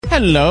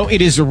Hello,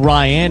 it is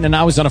Ryan, and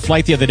I was on a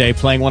flight the other day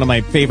playing one of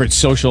my favorite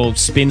social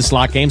spin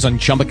slot games on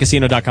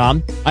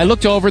ChumbaCasino.com. I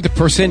looked over at the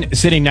person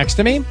sitting next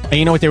to me, and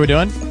you know what they were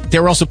doing? They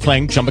were also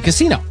playing Chumba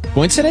Casino.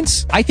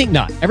 Coincidence? I think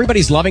not.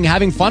 Everybody's loving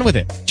having fun with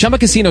it. Chumba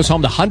Casino is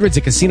home to hundreds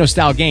of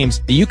casino-style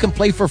games that you can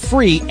play for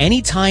free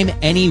anytime,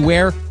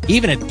 anywhere,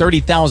 even at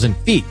 30,000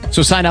 feet.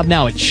 So sign up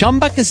now at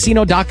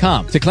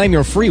ChumbaCasino.com to claim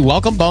your free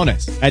welcome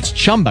bonus. That's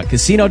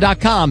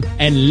ChumbaCasino.com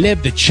and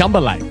live the Chumba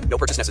life. No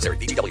purchase necessary.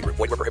 VGW. Void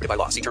where prohibited by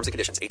law. See terms and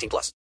conditions.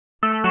 18+.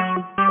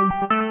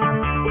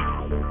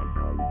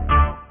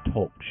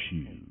 Talk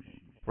shoes.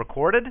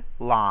 Recorded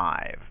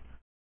live.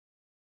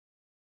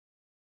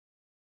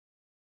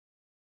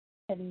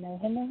 Hello,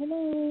 hello,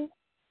 hello.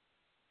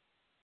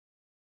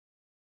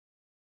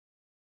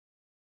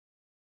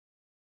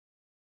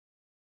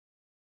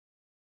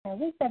 How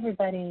is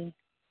everybody?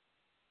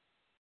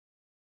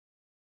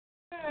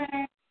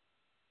 Hi.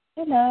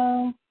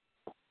 Hello.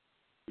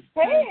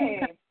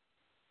 Hey.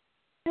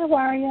 How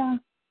are you?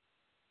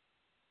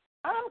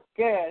 I'm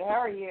good. How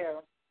are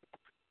you?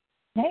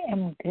 I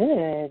am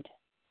good.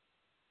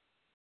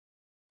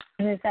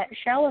 And is that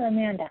Shell or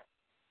Amanda?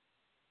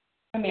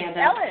 Amanda.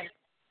 Ellen.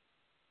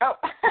 Oh.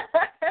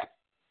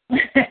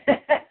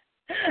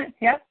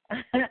 Yep.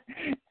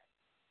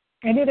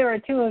 I knew there were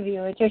two of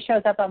you. It just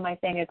shows up on my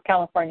thing. It's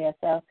California,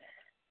 so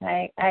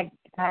I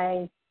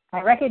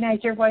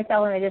recognized your voice,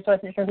 Ellen. I just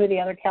wasn't sure who the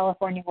other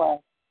California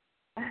was.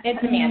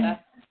 It's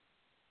Amanda.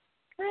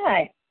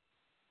 Hi.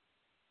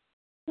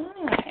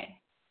 Hi.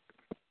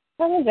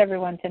 How is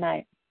everyone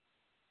tonight?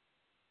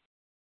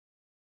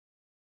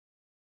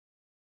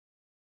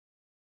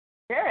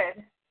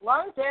 Good.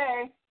 Long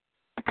day.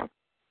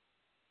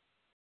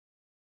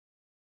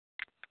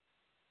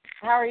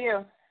 How are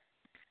you?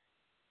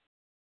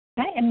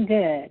 I am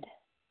good.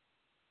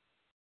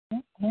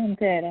 I am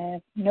good. I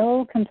have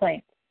no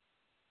complaints.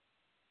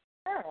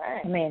 All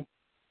right. I mean,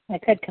 I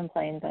could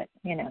complain, but,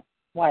 you know,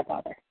 why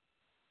bother?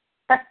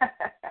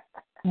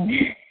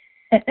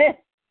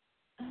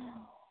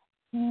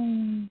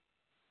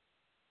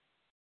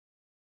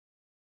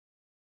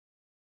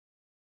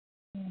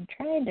 I'm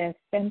trying to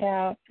send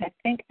out, I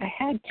think I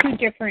had two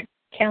different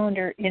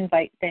calendar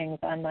invite things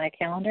on my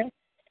calendar,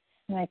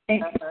 and I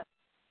think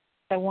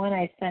the one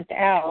I sent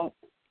out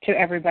to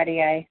everybody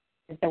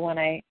is the one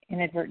I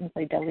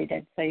inadvertently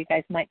deleted, so you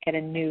guys might get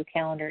a new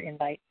calendar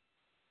invite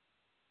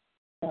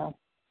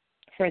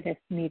for this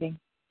meeting.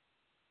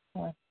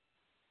 I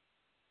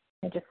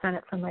just sent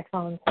it from my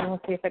phone, so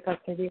we'll see if it goes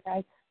through you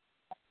guys.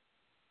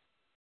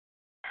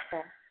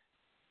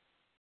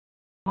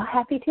 Well,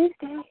 happy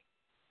Tuesday.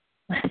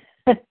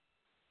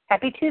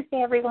 Happy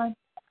Tuesday, everyone.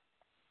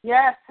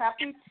 Yes,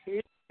 happy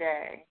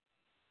Tuesday.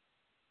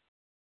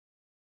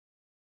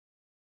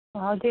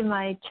 I'll do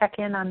my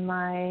check-in on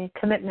my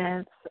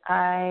commitments.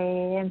 I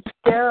am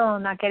still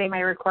not getting my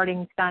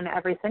recordings done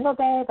every single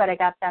day, but I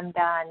got them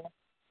done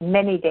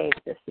many days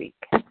this week.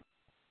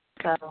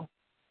 So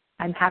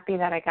I'm happy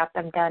that I got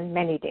them done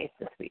many days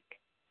this week.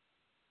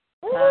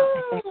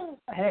 I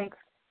think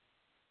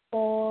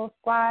 5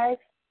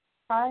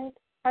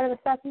 out of the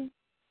 7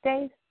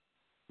 days,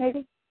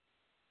 maybe.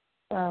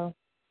 So,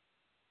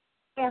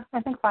 yeah,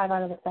 I think 5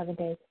 out of the 7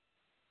 days.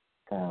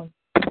 So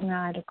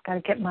now I just got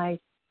to get my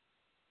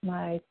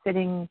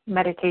sitting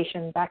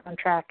meditation back on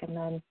track, and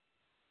then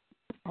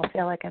I'll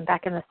feel like I'm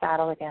back in the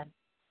saddle again.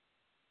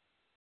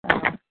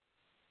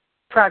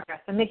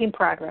 Progress. I'm making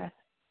progress.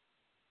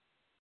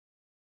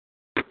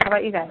 How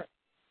about you guys?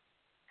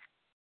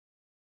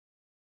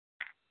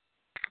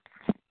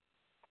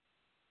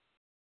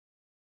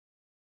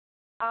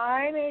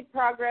 I made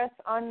progress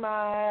on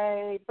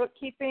my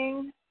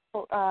bookkeeping,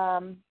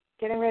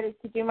 getting ready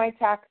to do my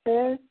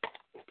taxes.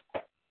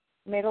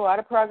 Made a lot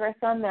of progress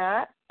on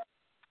that.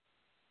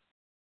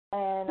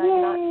 And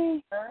I'm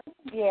not done.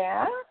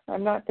 Yeah,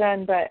 I'm not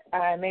done, but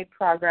I made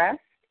progress.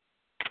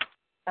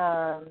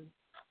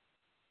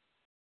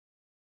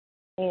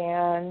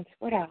 And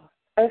what else?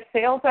 Oh,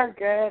 sales are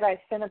good.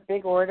 I sent a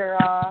big order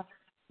off,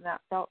 and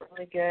that felt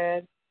really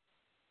good.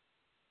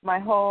 My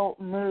whole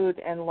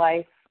mood and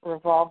life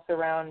revolves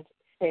around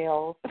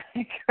sales,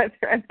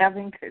 whether I'm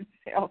having good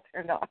sales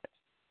or not.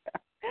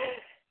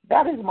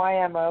 That is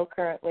my MO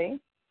currently.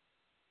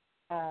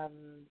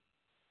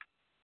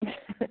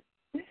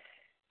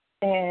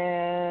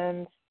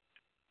 And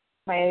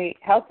my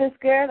health is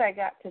good. I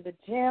got to the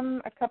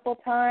gym a couple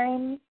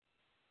times.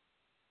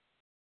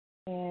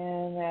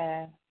 And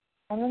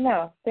I don't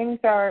know. Things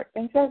are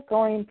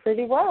going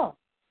pretty well.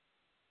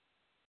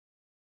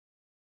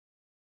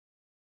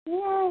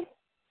 Yay.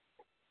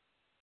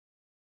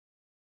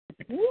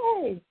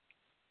 Yay.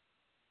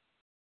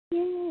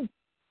 Yay.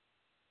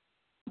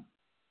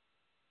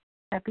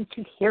 Happy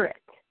to hear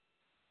it.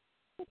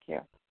 Thank you.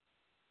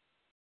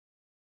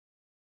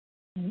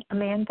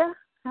 Amanda,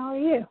 how are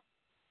you?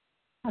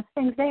 How's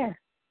things there?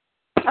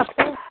 Up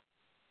there?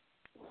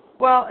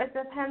 Well, it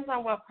depends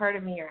on what part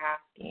of me you're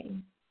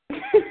asking.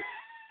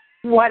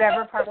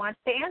 Whatever part wants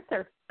to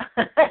answer.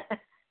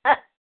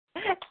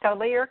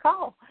 Totally your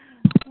call.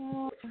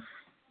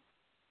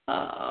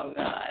 Oh,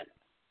 God.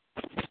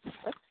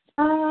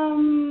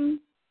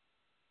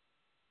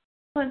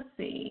 Let's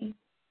see.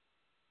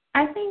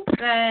 I think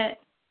that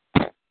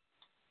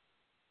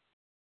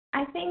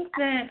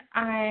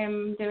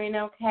I'm doing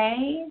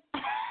okay.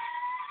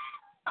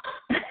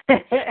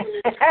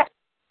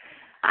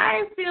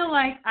 I feel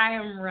like I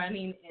am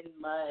running in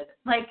mud.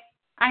 Like,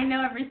 I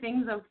know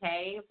everything's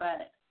okay,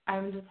 but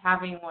I'm just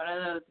having one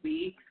of those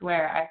weeks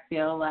where I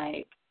feel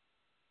like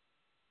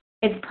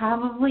it's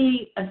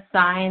probably a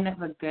sign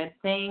of a good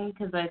thing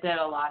because I did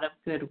a lot of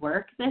good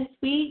work this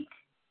week.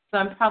 So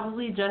I'm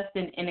probably just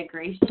in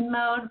integration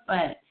mode,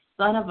 but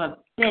son of a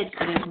bitch,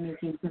 it is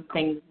making some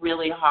things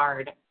really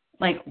hard,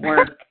 like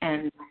work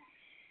and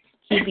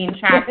keeping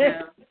track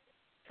of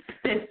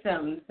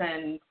systems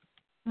and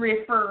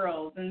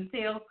referrals and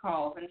sales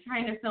calls and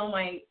trying to fill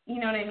my, you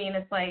know what I mean?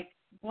 It's like,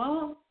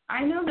 well,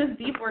 I know this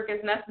deep work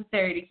is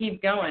necessary to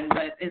keep going,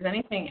 but is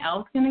anything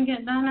else going to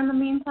get done in the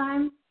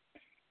meantime?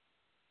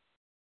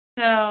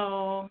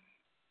 So,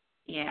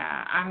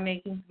 yeah, I'm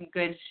making some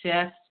good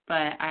shifts,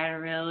 but I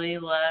really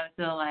love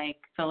to, like,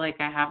 feel like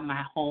I have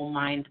my whole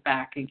mind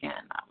back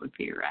again. That would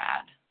be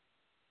rad.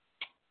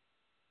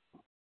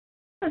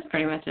 That's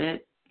pretty much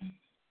it.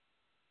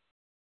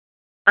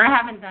 Or I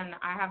haven't done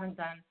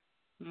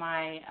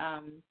my,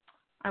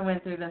 I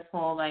went through this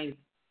whole, like,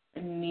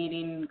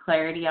 needing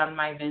clarity on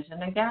my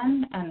vision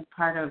again, and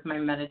part of my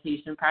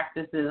meditation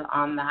practice is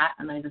on that,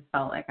 and I just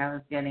felt like I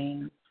was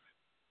getting,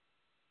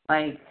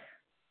 like,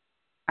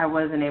 I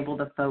wasn't able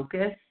to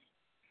focus.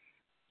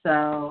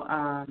 So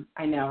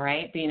I know,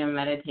 right? Being in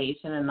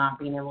meditation and not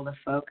being able to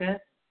focus.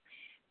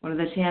 What are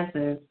the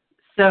chances?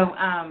 So,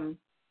 and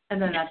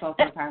then that's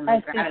also part of my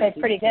gratitude. That's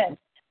pretty good.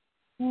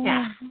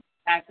 Yeah,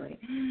 exactly.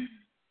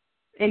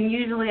 And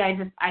usually I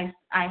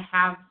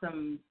have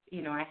some,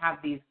 I have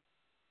these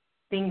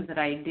things that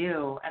I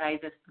do, and I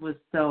just was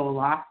so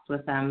lost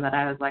with them that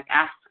I was like,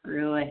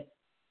 screw it.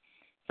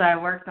 So I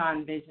worked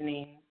on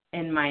visioning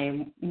in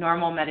my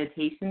normal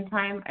meditation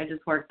time. I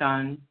just worked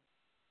on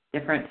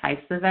different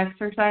types of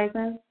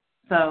exercises.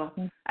 So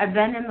I've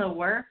been in the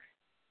work.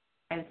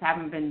 I just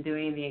haven't been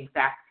doing the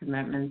exact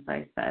commitments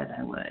I said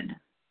I would.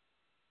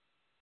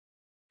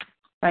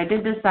 But I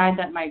did decide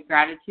that my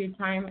gratitude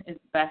time is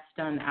best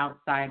done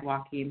outside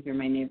walking through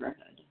my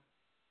neighborhood.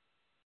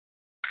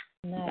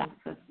 Nice.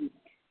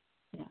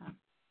 Yeah.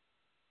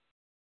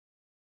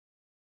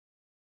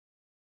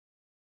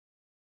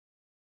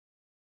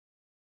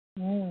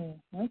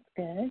 That's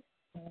good.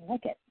 I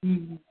like it.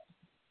 Mm-hmm.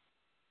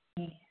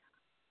 Yeah.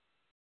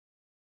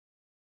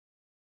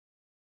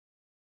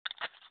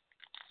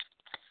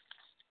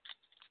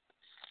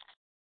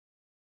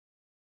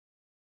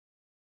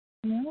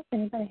 Well, does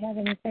anybody have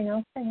anything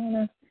else they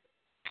want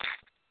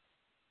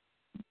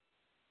to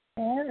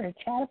share or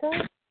chat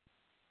about?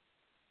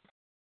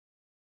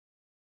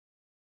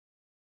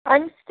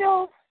 I'm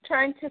still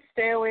trying to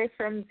stay away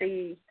from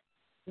the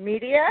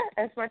media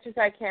as much as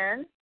I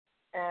can,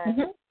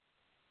 and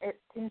it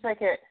seems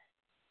like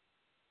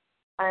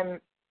I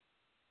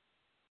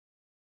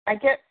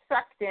get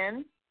sucked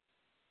in.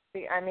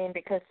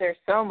 Because there's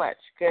so much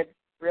good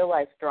real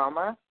life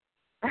drama.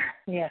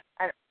 Yeah.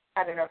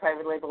 I don't know if I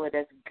would label it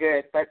as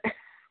good, but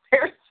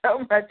there's so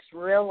much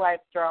real life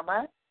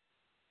drama.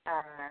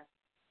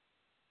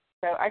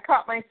 So I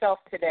caught myself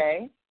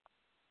today,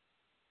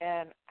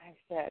 and I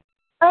said,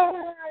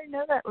 I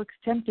know that looks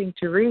tempting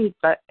to read,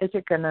 but is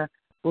it going to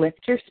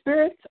lift your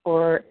spirits,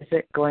 or is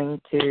it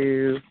going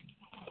to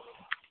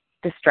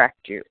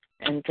distract you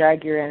and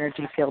drag your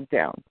energy field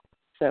down?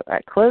 So I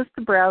closed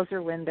the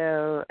browser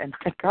window, and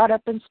I got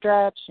up and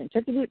stretched and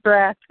took a deep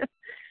breath.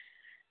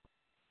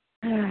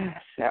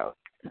 So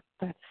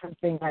that's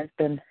something I've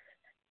been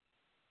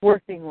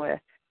working with.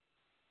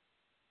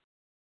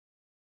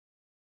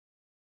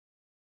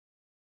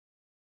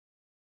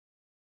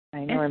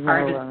 I know It's I'm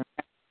hard not to alone.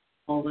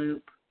 whole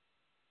loop.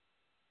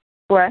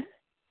 What?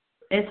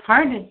 It's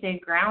hard to stay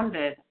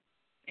grounded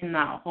in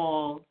that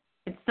whole.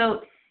 It's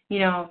so,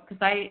 because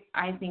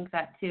I think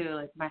that too.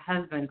 Like my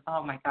husband,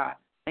 oh my God,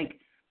 like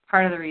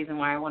part of the reason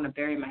why I want to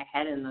bury my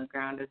head in the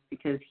ground is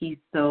because he's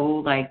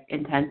so like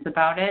intense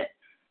about it,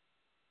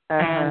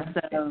 and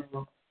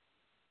so.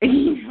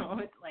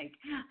 It's like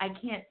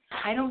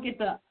I don't get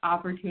the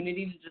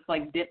opportunity to just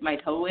like dip my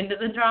toe into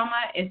the drama.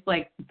 It's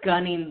like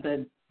gunning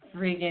the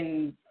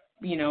friggin',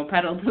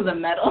 pedal to the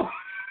metal.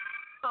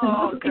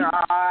 Oh,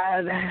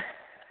 God.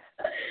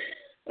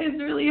 It's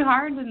really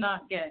hard to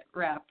not get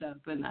wrapped up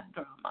in that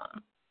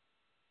drama.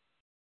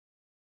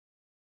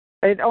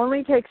 It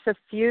only takes a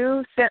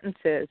few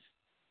sentences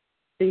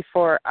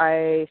before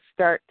I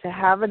start to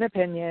have an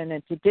opinion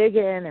and to dig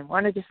in and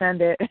want to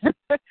defend it.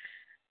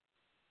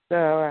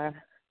 So,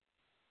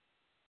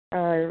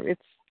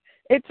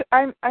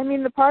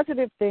 the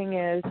positive thing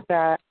is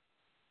that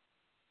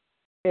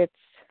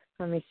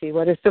let me see,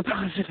 what is the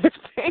positive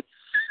thing?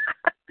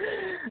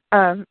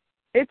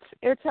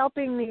 It's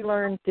helping me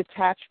learn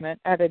detachment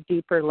at a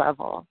deeper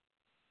level.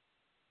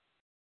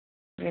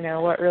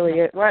 What really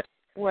is, what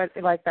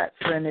like that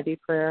serenity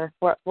prayer,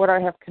 what I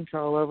have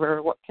control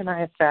over, what can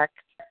I affect,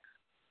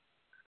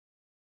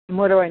 And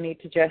what do I need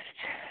to just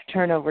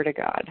turn over to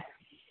God?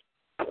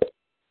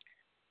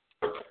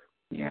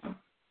 Yeah.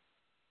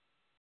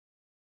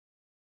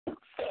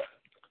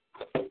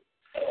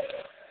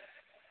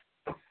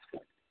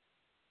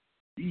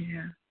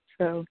 Yeah.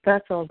 So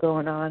that's all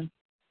going on.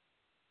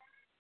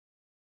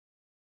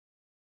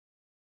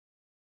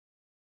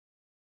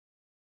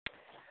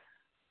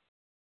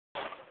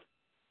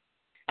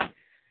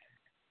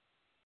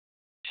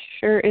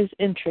 Sure is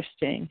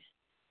interesting.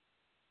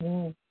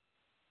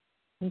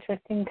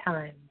 Interesting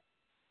time.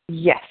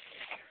 Yes.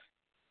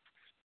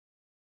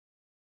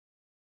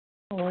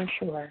 For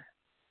sure.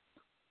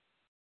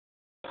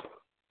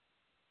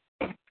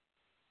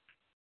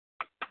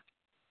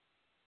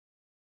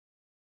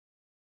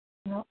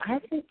 Well,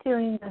 I've been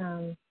doing,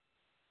 I'm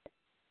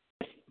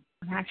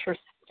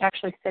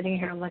actually sitting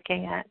here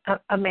looking at,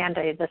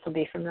 Amanda, this will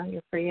be familiar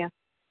for you.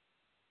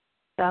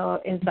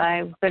 So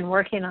I've been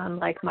working on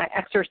like my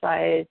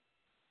exercise,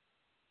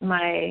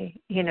 my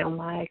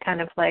kind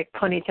of like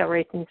ponytail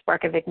racing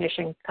spark of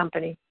ignition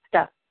company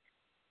stuff.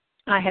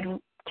 I had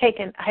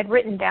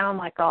written down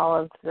like all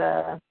of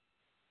the,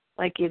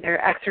 like either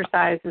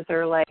exercises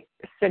or like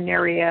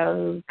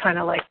scenarios kind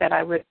of like that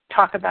I would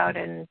talk about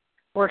in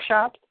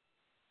workshops.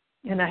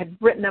 And I had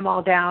written them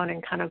all down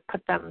and kind of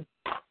put them,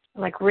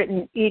 like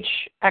written each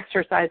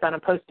exercise on a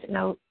Post-it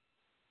note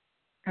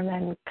and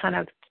then kind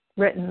of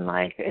written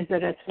like, is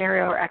it a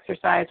scenario or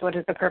exercise? What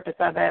is the purpose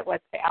of it?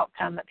 What's the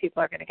outcome that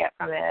people are going to get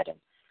from it? And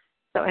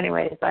so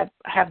anyways, I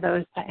have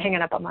those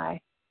hanging up on my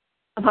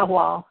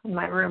wall in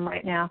my room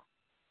right now.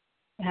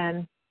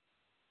 And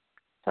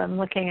so I've been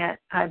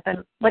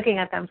looking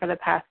at them for the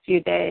past few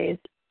days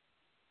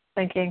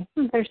thinking,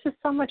 there's just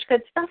so much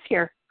good stuff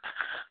here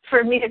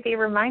for me to be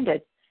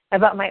reminded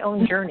about my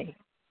own journey.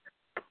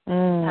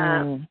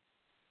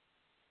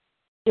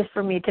 Just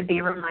for me to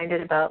be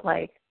reminded about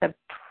like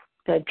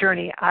the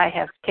journey I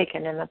have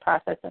taken in the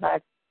process that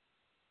I've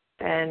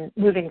been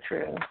moving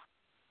through.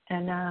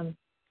 And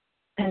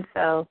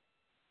so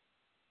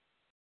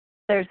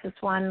there's this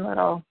one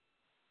of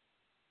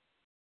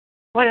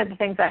the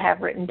things I have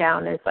written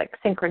down is like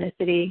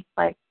synchronicity,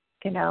 like,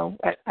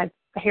 I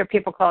hear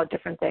people call it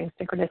different things,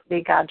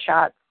 synchronicity, God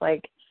shots,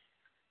 like,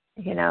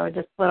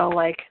 just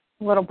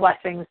little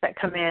blessings that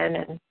come in.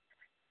 And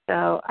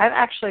so I've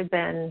actually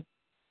been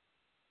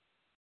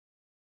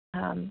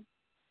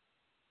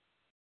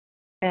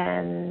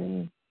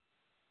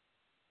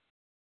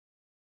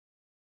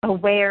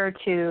aware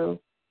to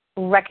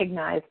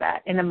recognize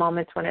that in the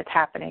moments when it's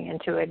happening and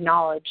to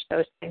acknowledge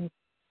those things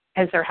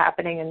as they're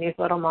happening in these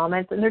little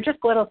moments. And they're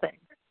just little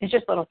things. It's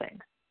just little things.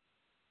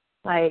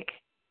 Like,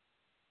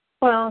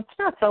 well, it's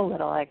not so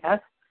little, I guess.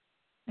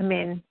 I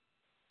mean,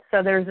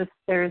 so there's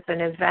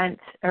an event,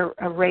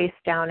 a race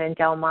down in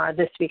Del Mar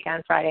this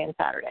weekend, Friday and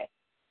Saturday.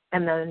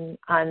 And then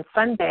on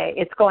Sunday,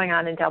 it's going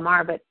on in Del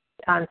Mar, but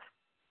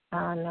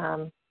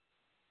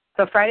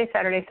so Friday,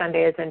 Saturday,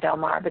 Sunday is in Del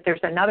Mar, but there's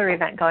another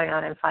event going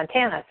on in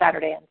Fontana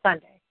Saturday and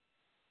Sunday.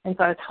 And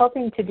so I was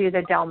hoping to do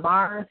the Del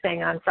Mar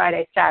thing on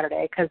Friday,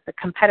 Saturday, because the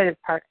competitive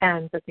part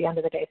ends at the end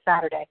of the day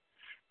Saturday,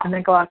 and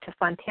then go out to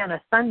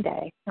Fontana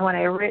Sunday. And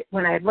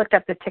when I looked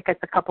up the tickets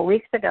a couple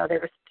weeks ago, there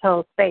was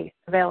still space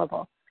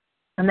available.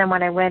 And then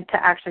when I went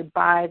to actually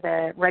buy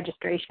the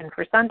registration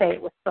for Sunday,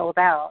 it was sold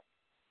out.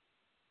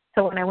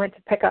 So when I went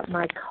to pick up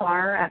my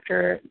car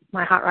after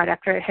my hot rod,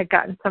 after it had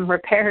gotten some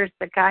repairs,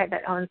 the guy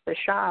that owns the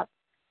shop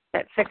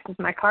that fixes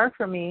my car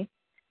for me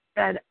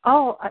said,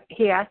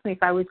 he asked me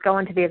if I was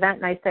going to the event,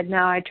 and I said,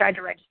 no, I tried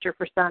to register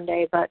for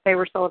Sunday, but they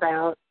were sold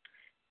out,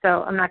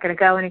 so I'm not going to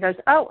go. And he goes,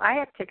 I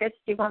have tickets.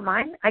 Do you want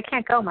mine? I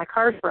can't go. My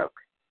car's broke.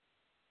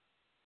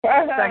 So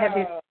I have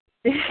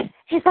these,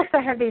 he's like,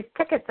 I have these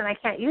tickets, and I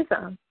can't use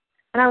them.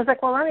 And I was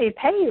like, well, let me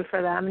pay you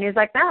for them. And he's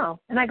like, no.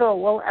 And I go,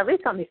 well, at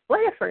least let me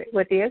split it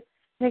with you. And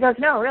he goes,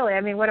 no, really,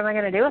 I mean, what am I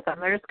going to do with them?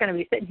 They're just going to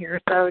be sitting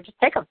here, so just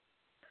take them.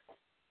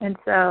 And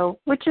so,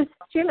 which is,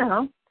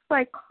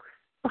 like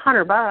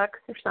 $100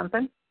 or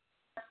something.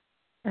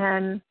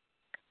 And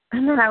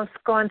then I was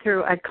going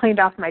through, I cleaned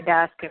off my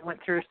desk and went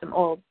through some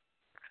old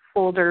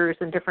folders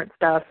and different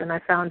stuff, and I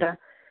found a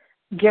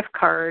gift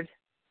card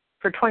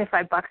for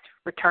 $25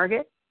 for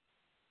Target.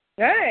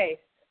 Nice.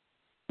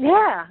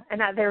 Yeah,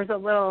 and there was a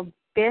little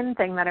bin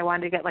thing that I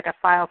wanted to get, like a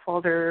file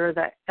folder,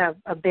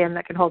 a bin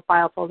that can hold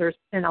file folders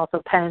and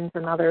also pens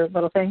and other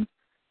little things.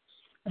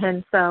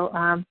 And so,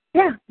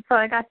 so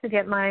I got to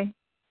get my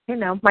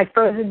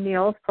frozen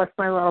meals plus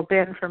my little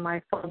bin for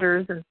my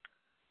folders and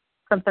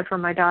something for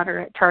my daughter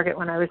at Target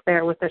when I was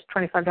there with this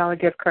 $25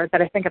 gift card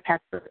that I think I've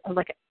had for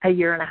like a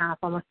year and a half,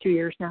 almost 2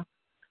 years now.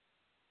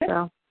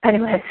 So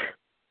anyways,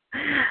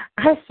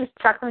 I was just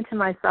chuckling to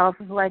myself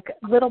of like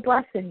little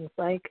blessings,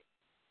 like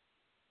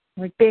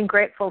being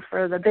grateful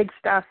for the big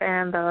stuff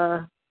and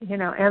the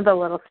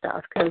little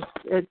stuff, because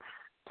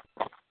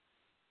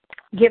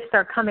gifts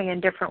are coming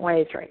in different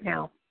ways right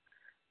now.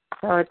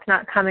 So it's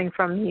not coming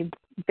from me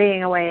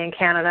being away in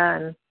Canada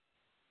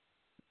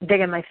and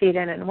digging my feet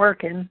in and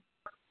working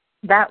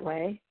that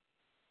way.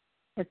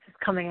 It's just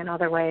coming in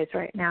other ways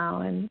right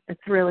now, and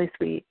it's really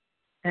sweet.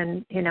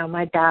 And,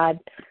 my dad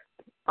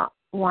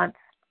wants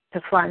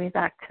to fly me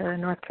back to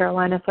North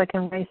Carolina so I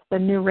can race the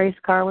new race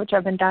car, which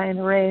I've been dying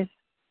to race.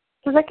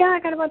 He's like, yeah, I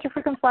got a bunch of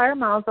freaking flyer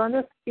miles. I'll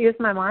just use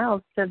my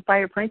miles to buy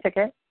your plane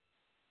ticket.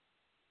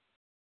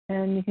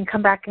 And you can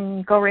come back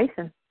and go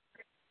racing.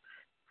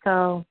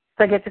 So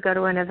I get to go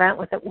to an event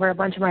where a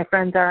bunch of my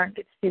friends are and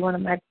get to see one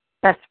of my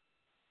best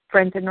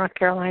friends in North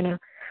Carolina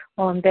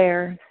while I'm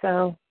there.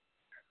 So,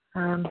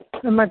 and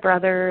my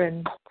brother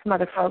and some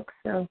other folks.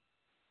 So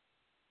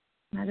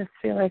I just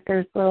feel like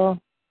there's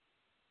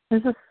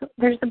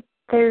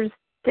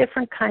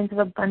different kinds of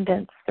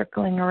abundance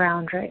circling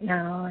around right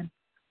now,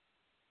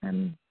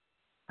 and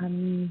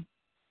I'm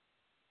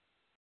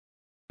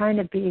trying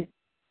to be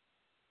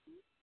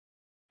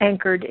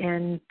anchored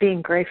in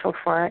being grateful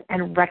for it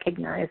and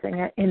recognizing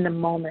it in the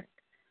moment,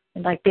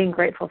 and like being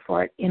grateful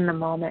for it in the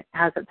moment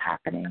as it's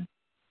happening.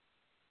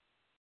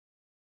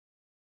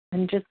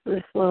 And just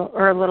a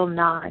little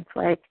nods,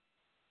 like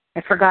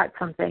I forgot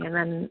something,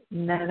 and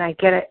then I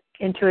get it,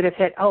 intuitive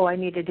hit, oh, I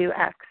need to do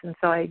X, and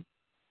so I,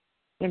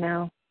 then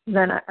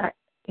I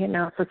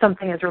so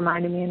something is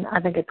reminding me, and I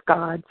think it's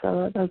God.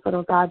 So those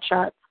little God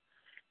shots,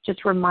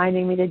 just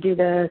reminding me to do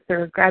this,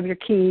 or grab your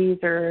keys,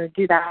 or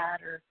do that,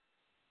 or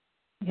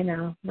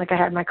like I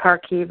had my car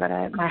key, but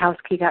my house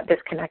key got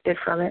disconnected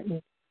from it,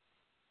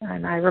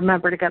 and I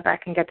remember to go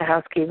back and get the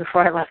house key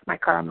before I left my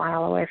car a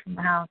mile away from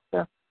the house.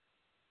 So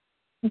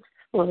it's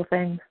just little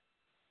things.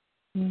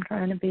 I'm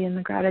trying to be in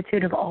the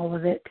gratitude of all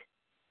of it.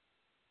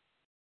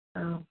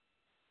 So.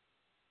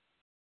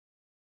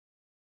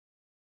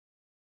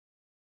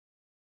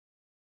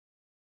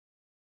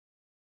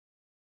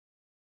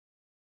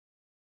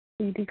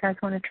 Do you guys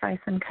want to try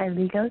some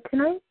Kyligo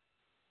tonight,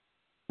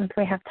 since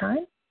we have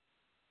time?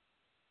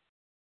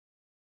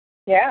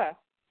 Yeah.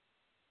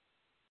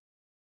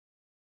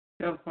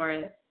 Go for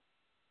it.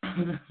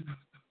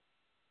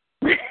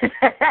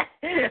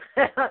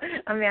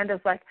 Amanda's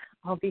like,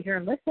 I'll be here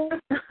and listen.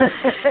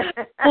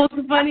 Well,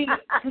 it's funny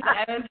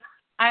because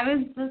I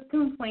was just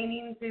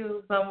complaining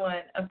to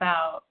someone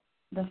about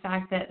the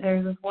fact that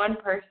there's this one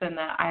person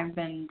that I've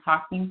been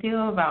talking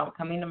to about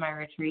coming to my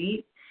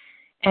retreat,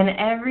 and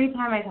every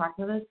time I talk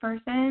to this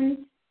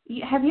person,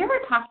 have you ever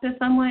talked to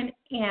someone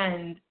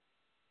and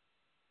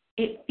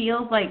it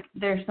feels like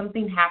there's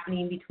something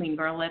happening between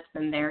your lips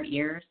and their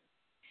ears?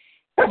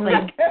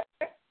 Like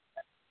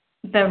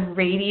the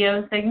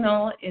radio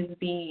signal is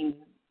being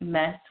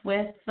messed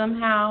with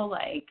somehow.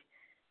 Like,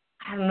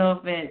 I don't know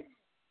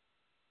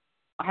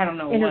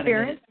what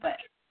it is, but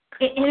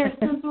there's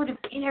some sort of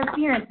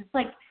interference. It's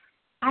like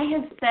I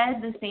have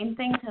said the same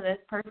thing to this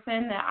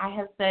person that I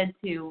have said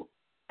to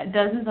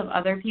dozens of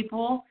other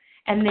people,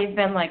 and they've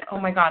been like, oh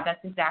my God,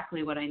 that's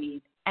exactly what I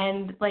need.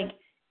 And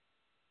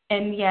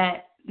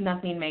yet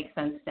nothing makes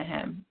sense to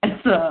him. And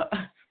so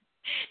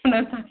when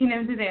I was talking to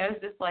him today, I was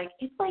just like,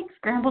 it's like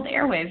scrambled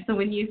airwaves. So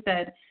when you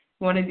said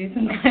you want to do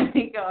some kind of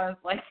ego, I was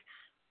like,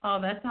 oh,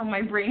 that's how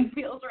my brain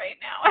feels right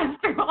now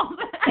after all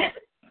that.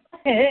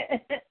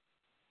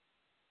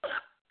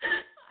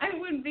 I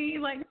would be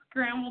like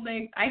scrambled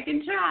eggs. I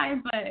could try,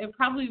 but it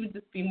probably would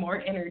just be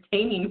more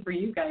entertaining for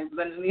you guys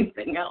than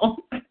anything else.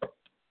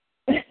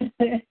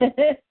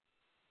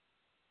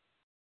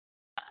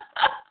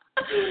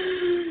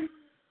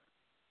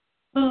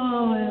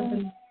 Oh,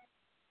 heaven.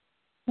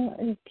 That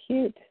is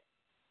cute.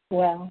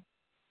 Well,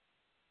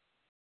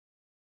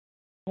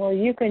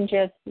 you can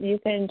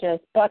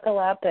just buckle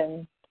up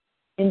and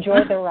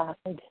enjoy the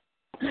ride.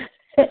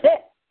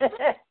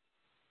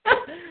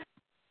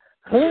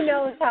 Who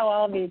knows how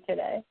I'll be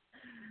today?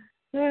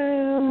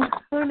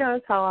 Who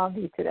knows how I'll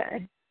be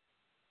today?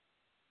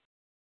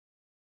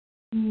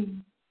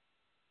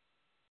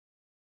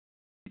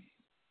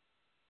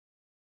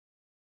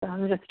 So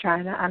I'm just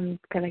I'm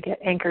going to get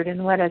anchored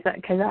in what is it,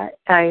 because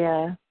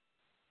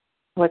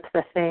what's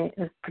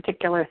this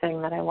particular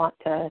thing that I want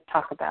to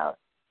talk about,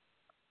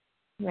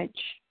 which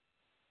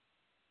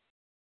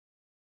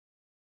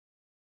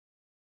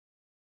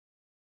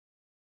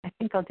I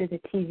think I'll do the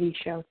TV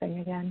show thing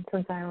again,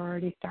 since I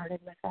already started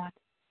with that.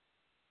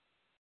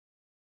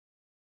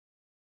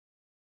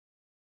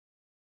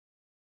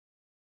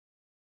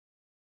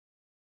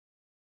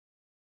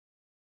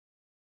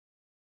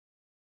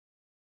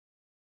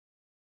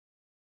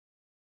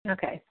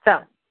 Okay, so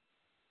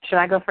should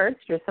I go first,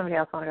 or does somebody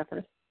else want to go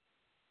first?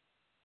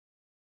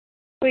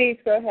 Please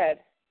go ahead.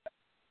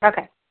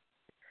 Okay.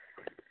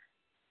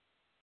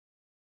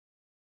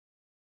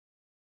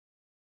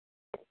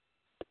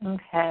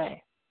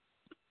 Okay.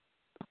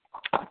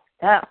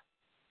 So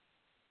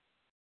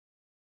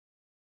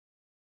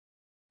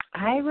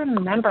I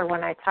remember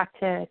when I talked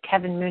to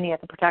Kevin Mooney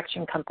at the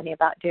production company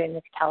about doing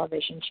this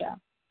television show.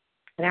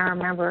 And I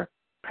remember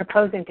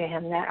proposing to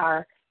him that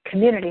our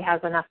community has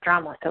enough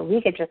drama, so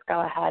we could just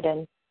go ahead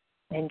and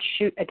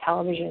shoot a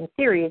television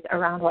series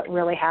around what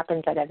really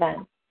happens at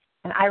events.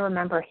 And I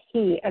remember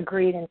he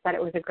agreed and said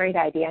it was a great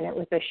idea, and it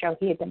was a show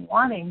he had been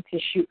wanting to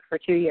shoot for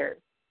 2 years.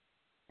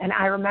 And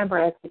I remember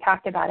as we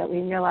talked about it,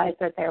 we realized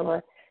that there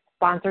were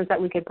sponsors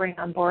that we could bring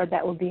on board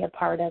that would be a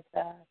part of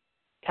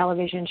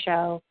television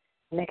show,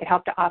 and they could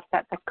help to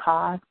offset the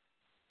cost.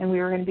 And we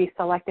were going to be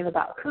selective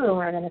about who, and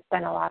we were going to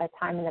spend a lot of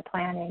time in the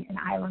planning. And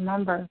I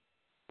remember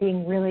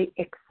being really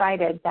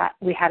excited that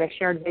we had a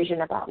shared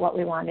vision about what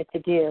we wanted to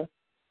do.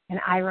 And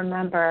I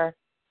remember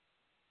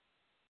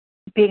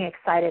being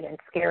excited and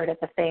scared at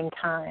the same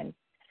time.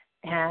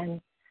 And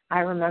I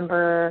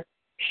remember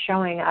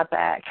showing up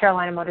at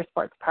Carolina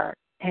Motorsports Park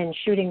and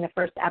shooting the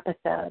first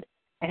episode,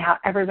 and how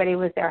everybody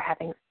was there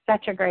having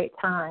such a great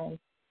time.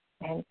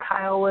 And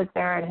Kyle was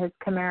there in his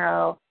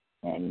Camaro,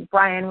 and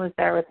Brian was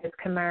there with his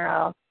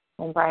Camaro,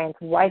 and Brian's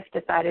wife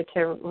decided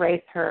to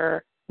race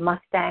her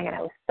Mustang, and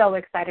I was so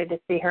excited to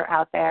see her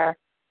out there.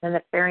 And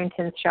the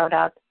Farringtons showed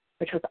up,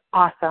 which was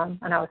awesome,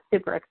 and I was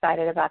super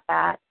excited about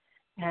that.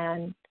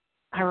 And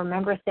I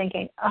remember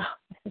thinking, oh,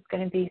 this is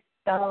going to be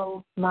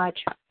so much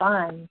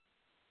fun.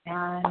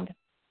 And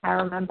I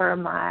remember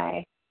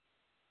my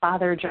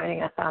father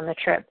joining us on the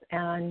trip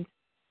and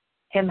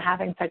him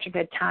having such a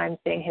good time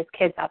seeing his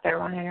kids out there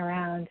running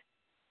around.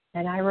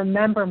 And I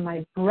remember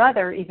my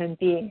brother even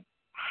being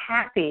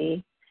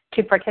happy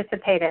to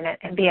participate in it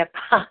and be a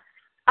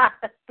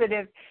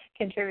positive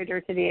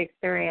contributor to the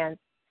experience.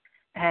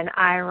 And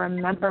I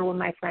remember when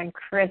my friend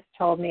Chris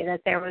told me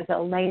that there was a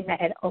lane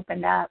that had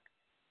opened up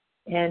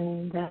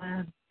in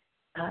the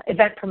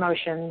event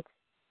promotions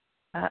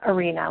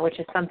arena, which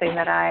is something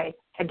that I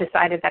had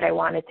decided that I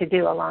wanted to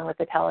do along with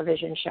the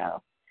television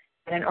show.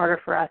 And in order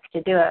for us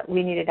to do it,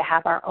 we needed to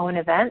have our own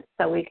event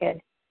so we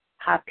could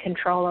have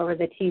control over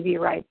the TV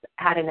rights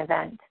at an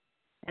event.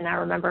 And I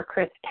remember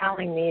Chris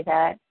telling me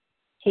that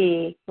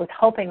he was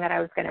hoping that I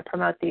was going to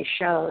promote these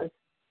shows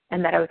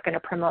and that I was going to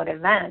promote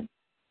events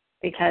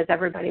because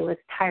everybody was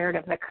tired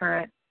of the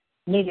current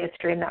media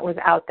stream that was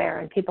out there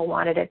and people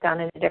wanted it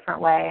done in a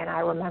different way. And I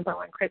remember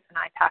when Chris and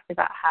I talked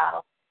about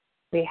how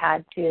we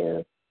had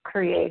to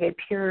create a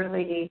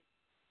purely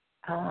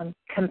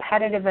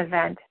competitive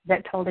event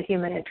that told a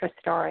human interest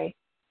story.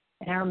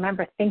 And I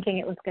remember thinking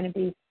it was going to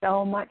be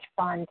so much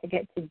fun to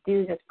get to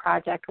do this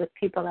project with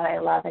people that I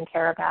love and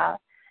care about.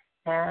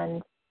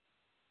 And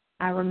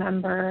I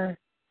remember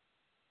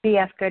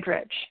B.F.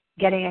 Goodrich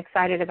getting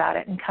excited about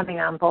it and coming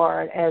on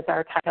board as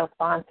our title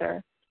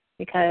sponsor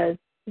because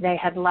they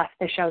had left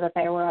the show that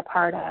they were a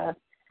part of.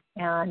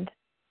 And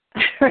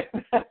I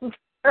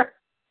remember,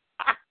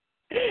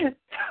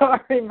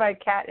 sorry, my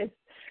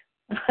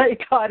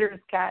daughter's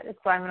cat is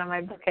climbing on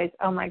my bookcase.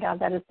 Oh, my God,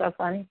 that is so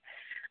funny.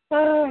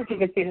 Oh, if you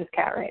could see this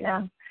cat right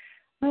now.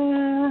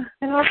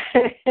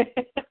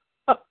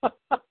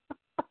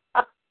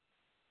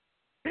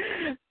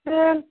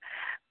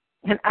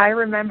 And I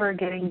remember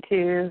getting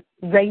to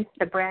race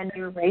the brand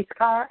new race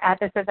car at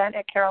this event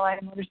at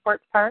Carolina Motorsports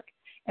Park.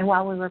 And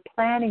while we were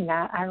planning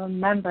that, I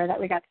remember that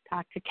we got to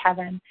talk to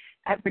Kevin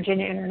at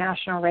Virginia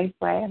International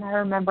Raceway. And I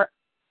remember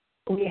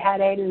we had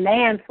a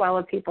landswell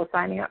of people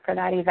signing up for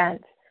that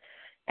event.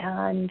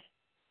 And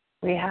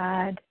we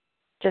had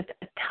just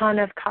a ton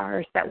of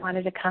cars that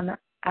wanted to come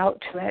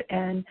out to it.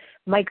 And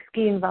Mike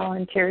Skeen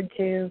volunteered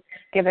to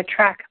give a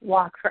track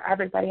walk for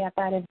everybody at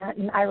that event.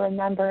 And I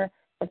remember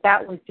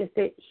that was just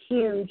a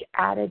huge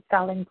added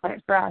selling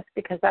point for us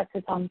because that's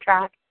his home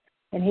track.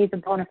 And he's a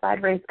bona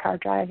fide race car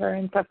driver.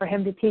 And so for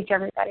him to teach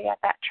everybody at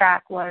that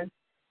track was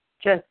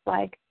just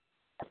like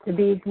the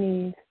bee's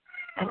knees.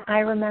 And I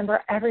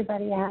remember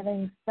everybody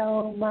having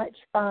so much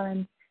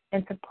fun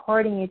and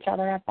supporting each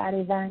other at that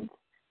event.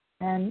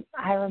 And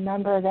I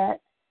remember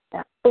that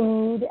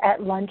food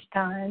at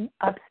lunchtime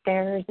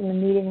upstairs in the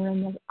meeting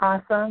room was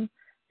awesome.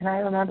 And I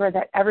remember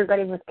that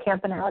everybody was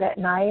camping out at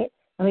night,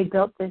 and we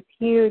built this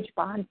huge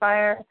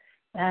bonfire,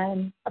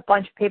 and a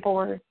bunch of people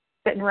were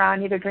sitting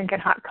around either drinking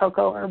hot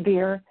cocoa or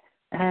beer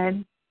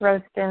and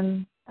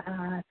roasting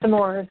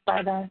s'mores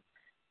by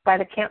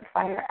the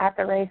campfire at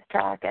the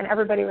racetrack. And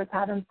everybody was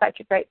having such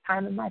a great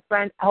time. And my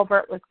friend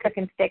Albert was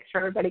cooking steaks for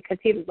everybody because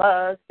he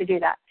loves to do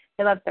that.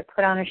 He loves to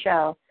put on a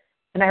show.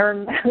 And I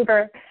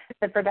remember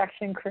the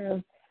production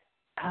crew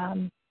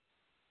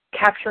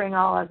capturing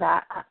all of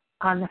that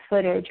on the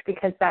footage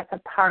because that's a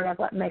part of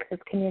what makes this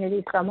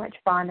community so much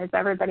fun is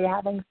everybody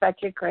having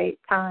such a great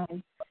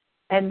time.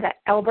 And that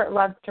Albert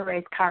loves to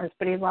race cars,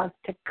 but he loves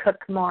to cook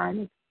more. And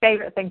his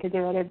favorite thing to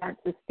do at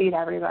events is feed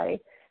everybody.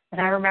 And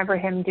I remember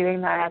him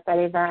doing that at that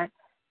event.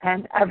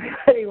 And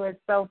everybody was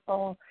so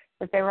full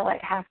that they were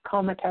like half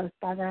comatose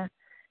by the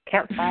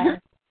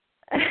campfire.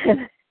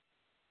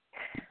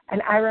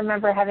 And I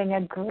remember having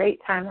a great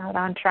time out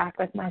on track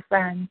with my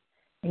friends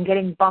and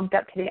getting bumped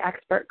up to the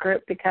expert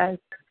group because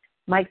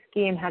Mike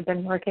Skeen had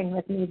been working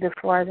with me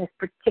before this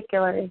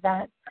particular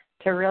event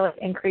to really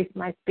increase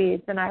my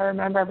speeds. And I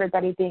remember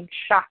everybody being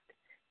shocked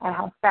at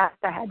how fast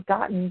I had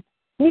gotten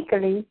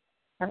sneakily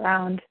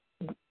around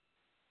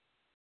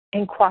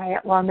in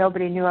quiet while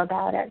nobody knew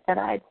about it, that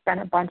I'd spent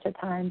a bunch of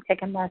time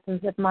taking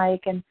lessons with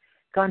Mike and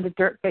going to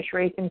Dirtfish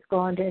Racing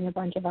School and doing a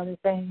bunch of other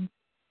things.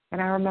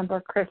 And I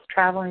remember Chris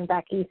traveling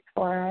back east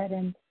for it.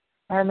 And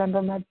I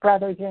remember my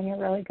brother doing a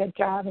really good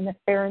job and the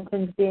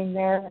Farringtons being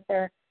there with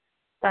their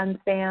son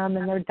Sam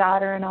and their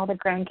daughter and all the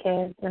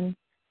grandkids. And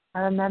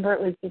I remember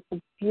it was just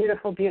a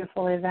beautiful,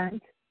 beautiful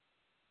event.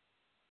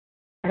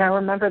 And I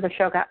remember the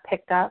show got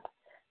picked up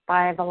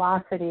by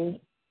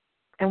Velocity.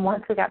 And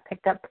once we got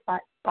picked up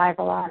by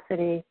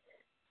Velocity,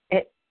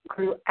 it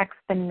grew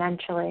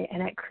exponentially,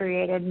 and it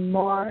created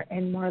more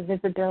and more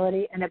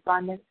visibility and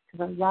abundance to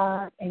the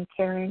love and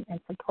caring and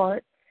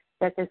support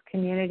that this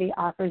community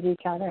offers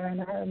each other.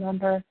 And I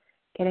remember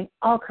getting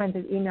all kinds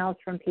of emails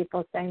from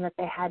people saying that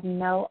they had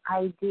no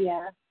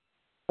idea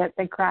that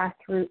the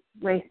grassroots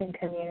racing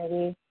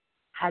community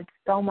had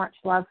so much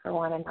love for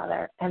one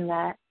another, and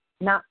that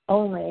not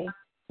only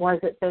was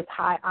it this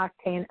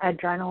high-octane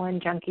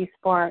adrenaline junkie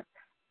sport,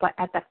 but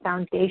at the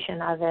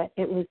foundation of it,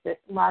 it was this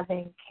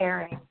loving,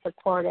 caring,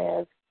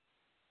 supportive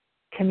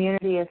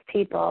community of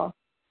people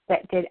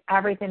that did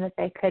everything that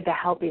they could to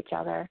help each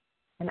other.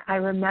 And I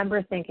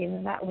remember thinking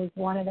that that was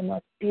one of the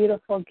most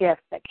beautiful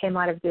gifts that came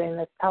out of doing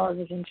this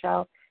television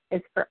show,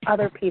 is for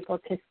other people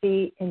to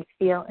see and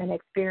feel and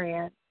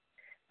experience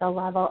the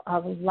level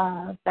of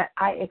love that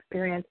I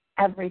experience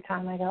every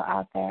time I go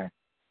out there.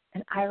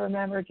 And I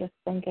remember just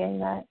thinking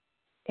that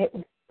it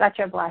was such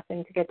a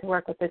blessing to get to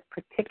work with this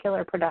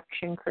particular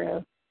production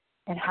crew,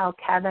 and how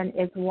Kevin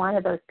is one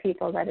of those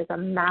people that is a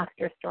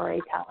master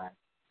storyteller.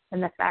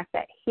 And the fact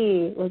that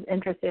he was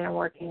interested in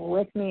working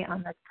with me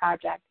on this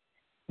project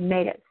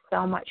made it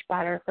so much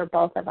better for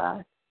both of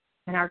us.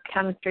 And our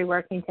chemistry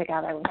working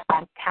together was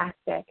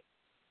fantastic.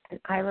 And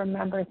I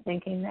remember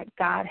thinking that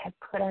God had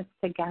put us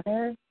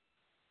together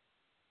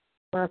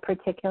for a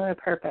particular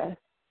purpose,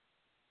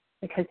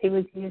 because he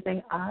was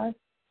using us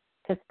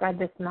to spread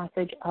this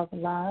message of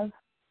love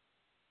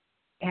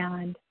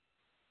and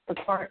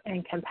support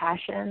and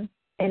compassion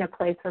in a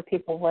place where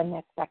people wouldn't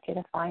expect you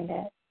to find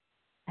it.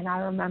 And I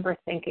remember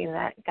thinking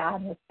that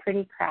God was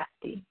pretty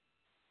crafty.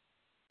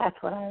 That's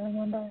what I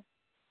remember.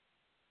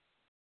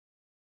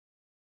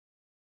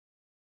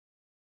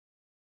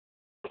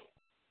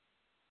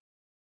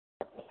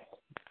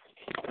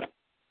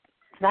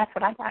 That's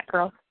what I got,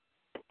 girls.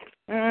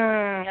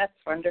 That's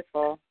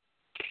wonderful.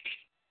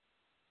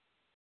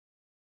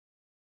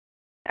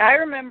 I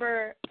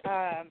remember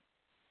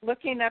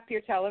looking up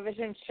your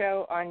television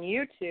show on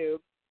YouTube,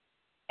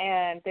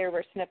 and there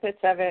were snippets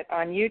of it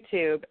on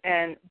YouTube,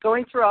 and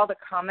going through all the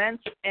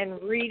comments and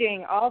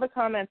reading all the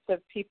comments of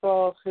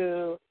people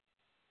who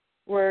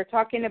were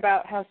talking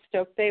about how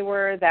stoked they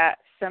were that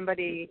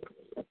somebody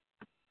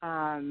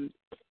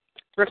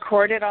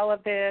recorded all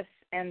of this,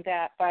 and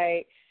that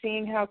by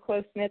seeing how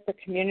close-knit the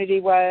community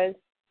was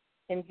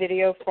in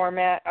video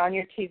format on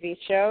your TV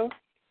show,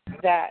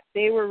 that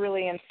they were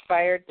really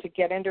inspired to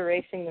get into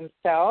racing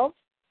themselves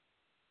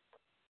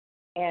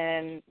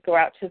and go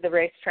out to the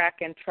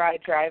racetrack and try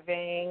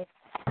driving.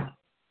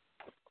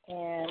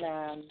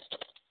 And,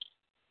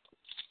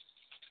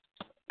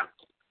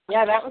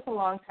 yeah, that was a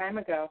long time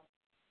ago.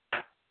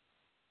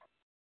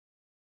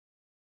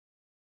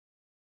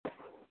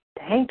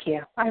 Thank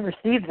you. I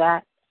received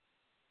that.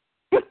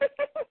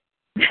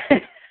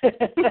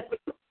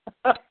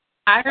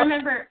 I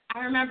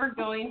remember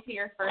going to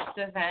your first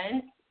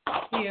event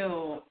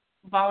to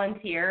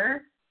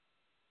volunteer,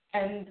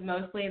 and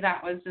mostly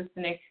that was just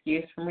an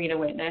excuse for me to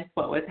witness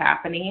what was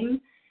happening.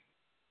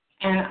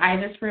 And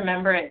I just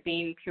remember it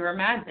being pure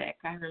magic.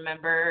 I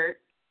remember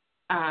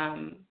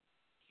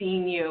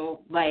seeing you,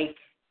 like,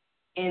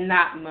 in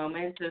that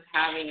moment of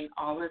having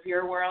all of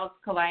your worlds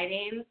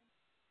colliding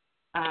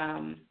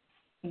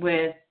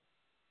with,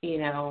 you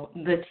know,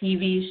 the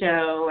TV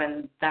show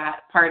and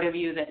that part of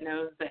you that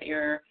knows that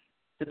you're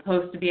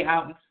supposed to be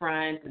out in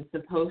front and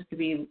supposed to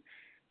be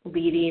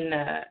leading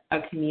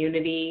a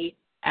community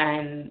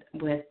and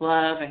with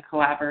love and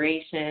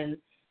collaboration,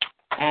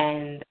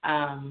 and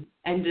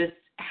just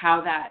how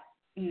that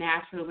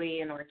naturally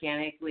and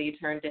organically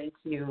turned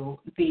into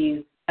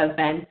these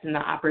events and the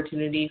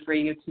opportunity for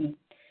you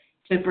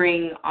to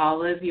bring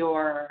all of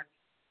your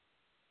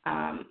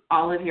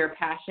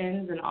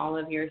passions and all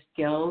of your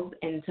skills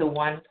into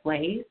one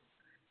place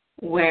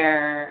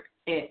where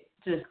it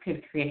just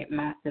could create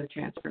massive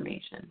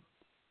transformation.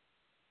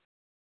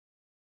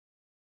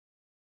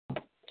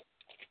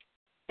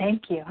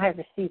 Thank you. I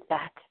received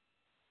that.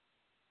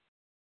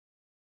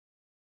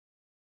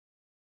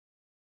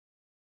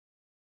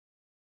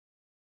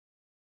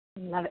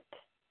 Love it.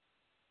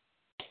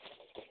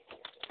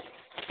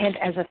 And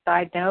as a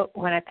side note,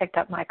 when I picked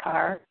up my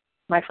car,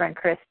 my friend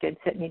Chris did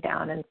sit me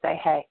down and say,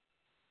 hey,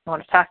 I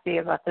want to talk to you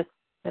about this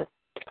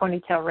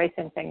ponytail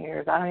racing thing of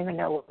yours. I don't even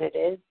know what it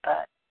is,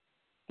 but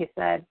he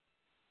said,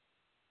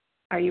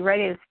 are you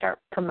ready to start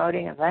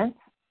promoting events?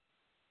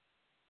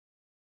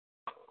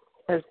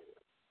 Because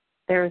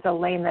there's a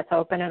lane that's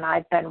open, and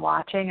I've been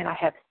watching, and I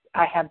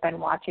have been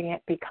watching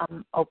it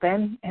become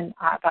open. And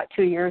about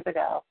 2 years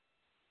ago,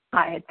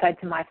 I had said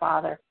to my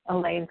father, a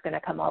lane's going to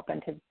come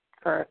open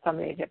for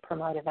somebody to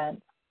promote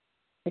events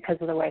because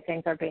of the way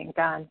things are being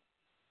done.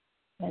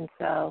 And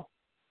so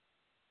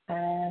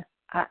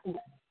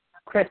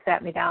Chris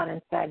sat me down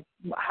and said,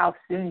 how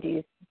soon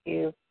do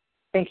you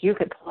think you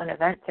could pull an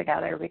event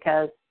together,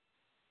 because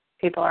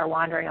people are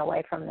wandering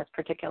away from this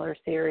particular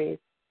series.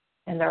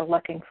 and they're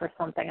looking for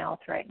something else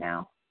right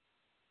now.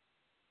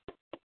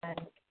 And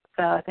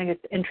so I think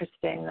it's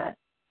interesting that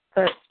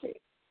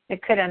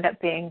it could end up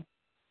being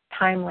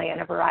timely in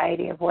a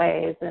variety of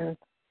ways. And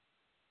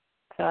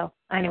so,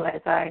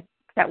 anyways,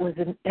 that was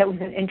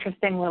an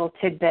interesting little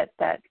tidbit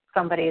that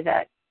somebody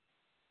that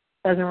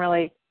hasn't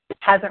really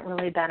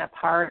been a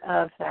part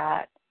of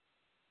that,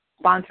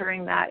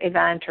 sponsoring that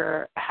event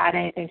or had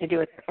anything to do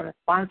with it from a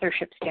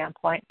sponsorship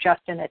standpoint,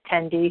 just an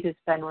attendee who's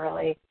been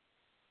really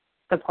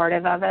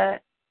supportive of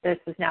it. This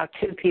is now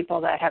 2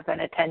 people that have been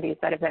attendees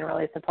that have been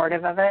really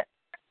supportive of it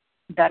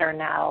that are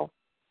now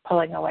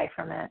pulling away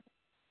from it.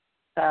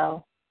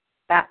 So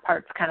that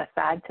part's kind of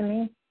sad to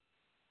me.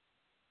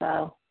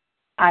 So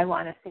I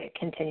want to see it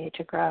continue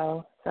to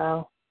grow.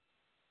 So,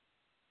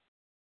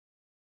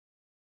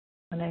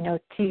 and I know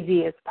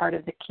TV is part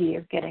of the key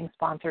of getting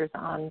sponsors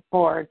on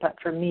board, but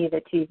for me,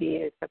 the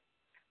TV is the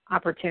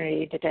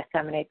opportunity to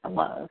disseminate the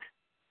love.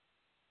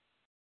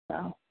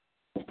 So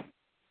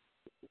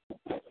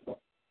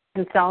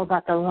it's all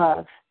about the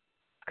love.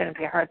 It's going to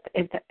be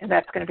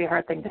that's going to be a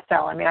hard thing to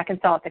sell. I mean, I can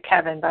sell it to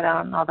Kevin, but I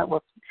don't know that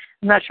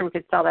I'm not sure we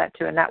could sell that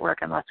to a network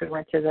unless we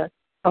went to the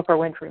Oprah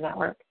Winfrey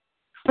Network.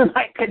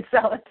 I could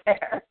sell it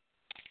there.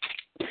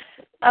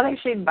 I think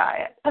she'd buy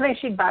it. I think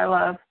she'd buy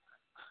love.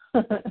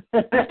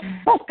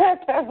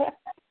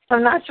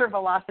 I'm not sure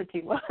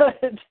Velocity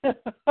would.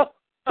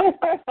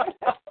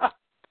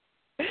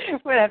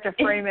 We'd have to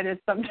frame it as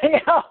something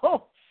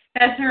else.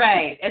 That's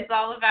right. It's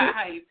all about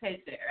how you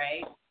pitch it,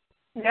 right?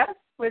 Yes,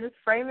 we just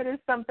frame it as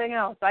something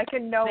else. I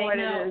can know what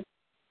it is.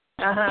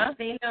 Uh-huh.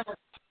 They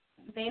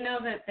know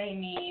that they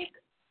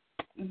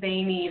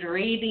need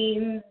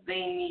ratings, they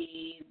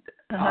need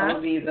all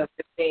of these other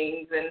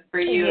things, and for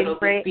you it'll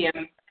just be a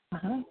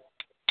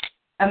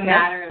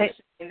matter of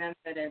showing them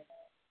that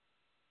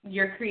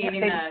you're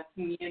creating a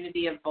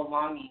community of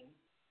belonging.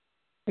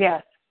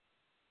 Yes.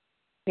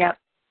 Yep.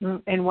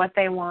 And what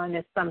they want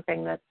is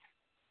something that's,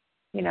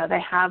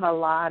 they have a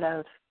lot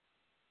of,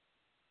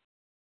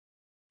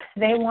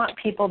 they want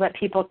people that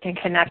people can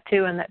connect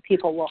to and that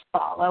people will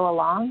follow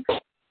along.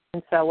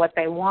 And so what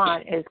they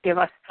want is give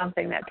us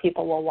something that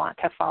people will want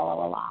to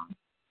follow along.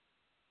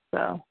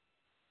 So,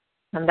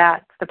 and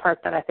that's the part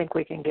that I think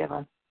we can give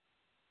them.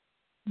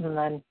 And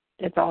then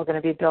it's all going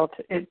to be built,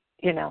 it's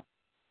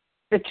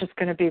just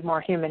going to be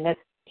more human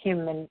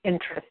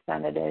interest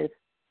than it is,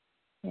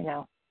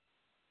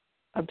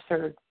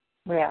 absurd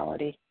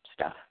reality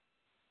stuff.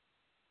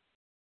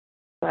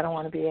 So I don't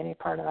want to be any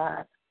part of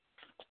that.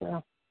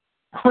 So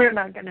we're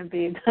not going to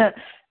be the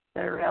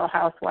Real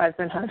Housewives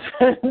and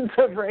Husbands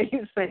of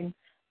Racing.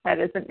 That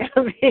isn't going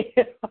to be.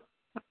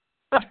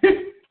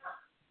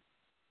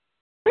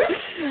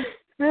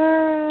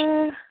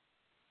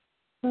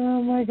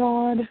 Oh my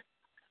God.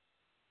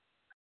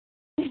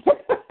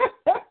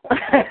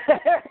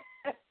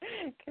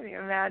 Can you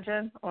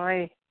imagine?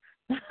 Oy.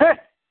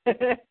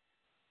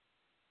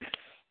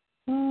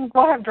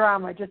 We'll have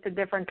drama, just a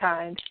different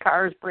kind.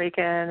 Cars break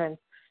in and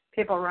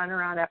people run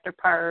around after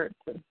parts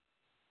and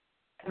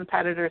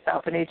competitors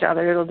helping each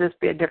other. It'll just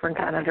be a different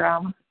kind of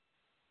drama.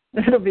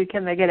 It'll be,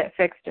 can they get it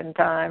fixed in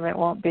time? It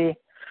won't be,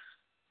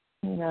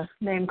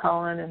 name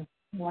calling and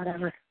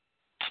whatever.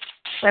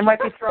 They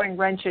might be throwing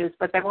wrenches,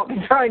 but they won't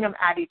be throwing them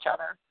at each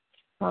other.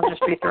 They'll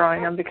just be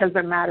throwing them because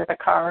they're mad at the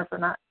car for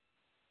not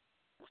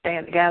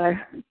staying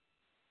together.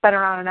 Been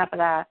around enough of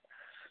that.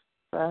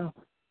 So,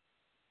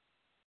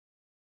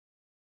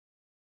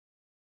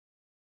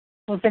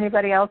 does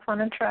anybody else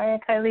want to try a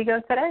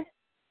Kyligo today?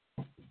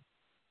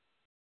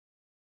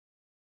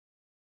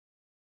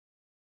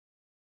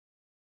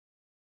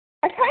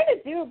 I kind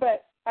of do,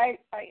 but I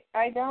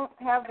don't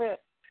have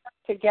it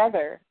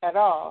together at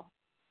all.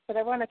 But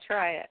I want to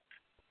try it.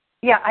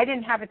 Yeah, I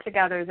didn't have it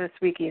together this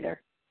week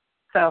either.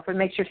 So if it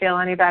makes you feel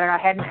any better, I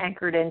hadn't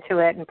anchored into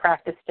it and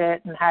practiced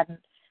it and hadn't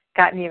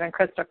gotten even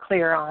crystal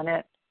clear on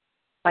it.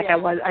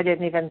 I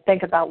didn't even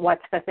think about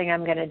what's the thing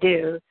I'm going to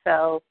do.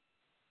 So,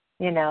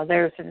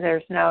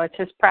 it's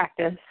just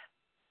practice.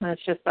 And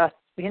it's just us,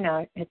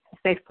 it's a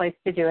safe place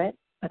to do it.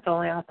 It's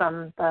only us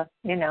on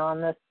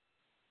on this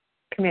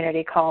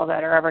community call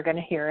that are ever going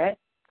to hear it.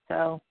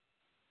 So,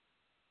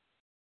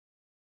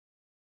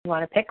 you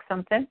want to pick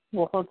something?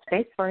 We'll hold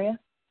space for you.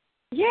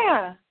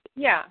 Yeah.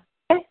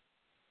 Okay.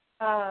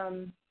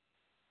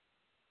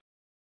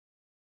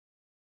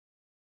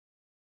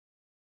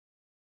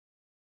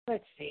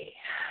 Let's see.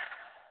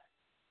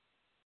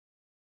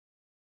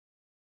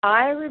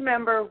 I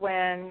remember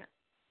when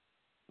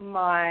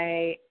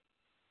my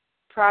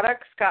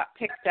products got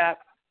picked up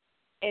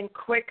in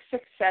quick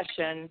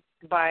succession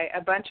by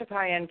a bunch of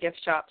high-end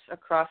gift shops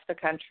across the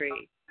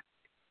country.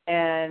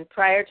 And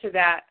prior to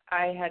that,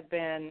 I had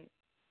been,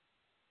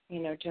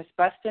 just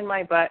busting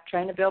my butt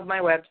trying to build my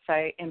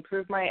website,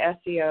 improve my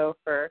SEO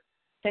for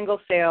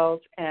single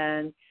sales,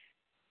 and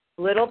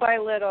little by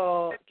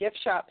little, gift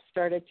shops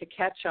started to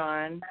catch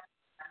on.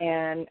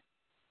 And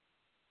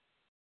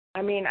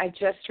I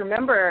just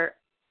remember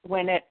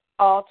when it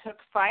all took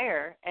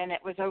fire, and it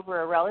was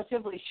over a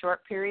relatively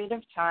short period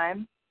of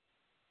time.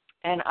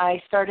 And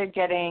I started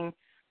getting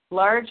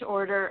large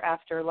order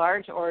after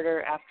large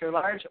order after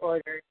large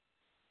order,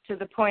 to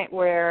the point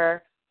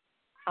where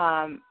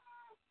I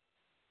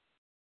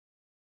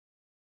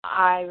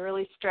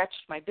really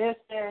stretched my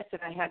business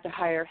and I had to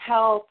hire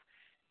help.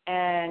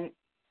 And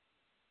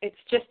it's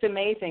just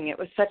amazing. It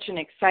was such an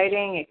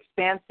exciting,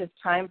 expansive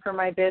time for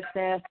my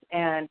business.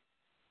 And,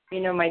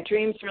 my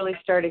dreams really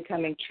started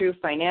coming true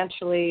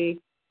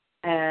financially.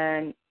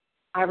 And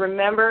I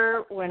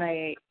remember when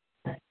I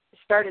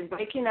started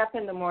waking up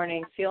in the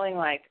morning feeling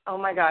like, oh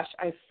my gosh,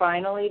 I've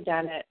finally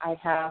done it. I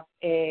have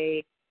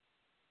a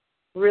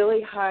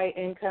really high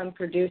income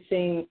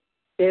producing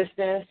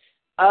business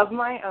of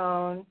my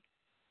own,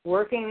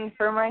 working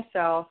for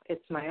myself.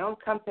 It's my own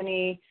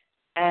company,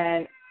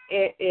 and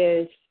it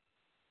is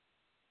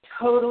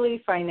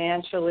totally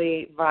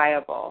financially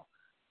viable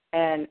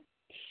and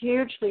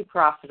hugely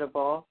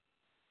profitable.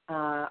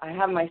 I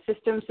have my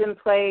systems in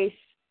place,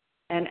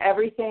 and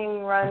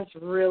everything runs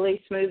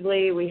really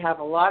smoothly. We have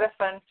a lot of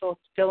fun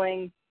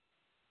fulfilling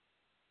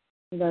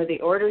the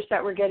orders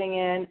that we're getting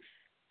in,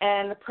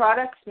 and the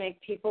products make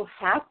people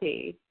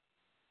happy.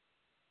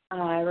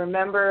 I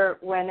remember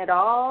when it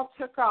all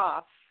took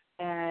off,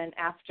 and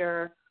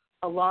after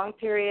a long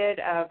period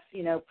of,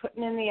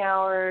 putting in the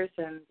hours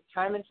and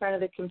time in front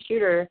of the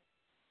computer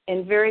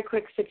in very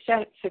quick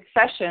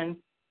succession,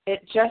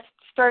 it just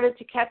started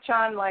to catch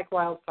on like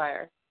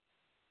wildfire.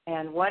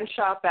 And one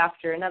shop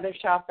after another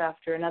shop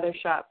after another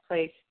shop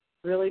placed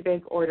really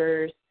big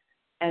orders.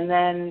 And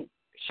then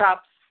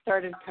shops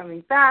started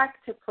coming back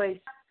to place,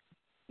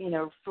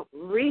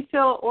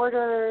 refill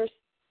orders.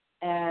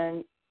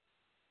 And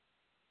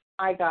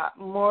I got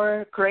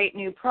more great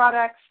new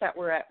products that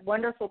were at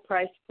wonderful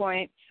price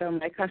points. So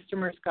my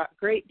customers got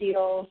great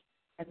deals,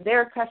 and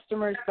their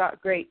customers got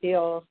great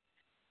deals.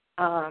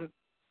 And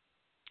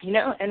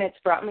it's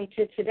brought me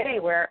to today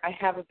where I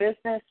have a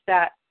business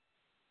that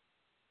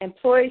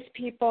employs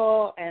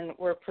people, and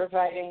we're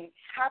providing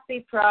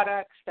happy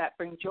products that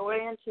bring joy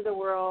into the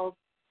world,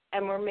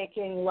 and we're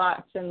making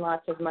lots and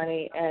lots of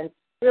money and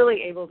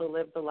really able to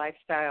live the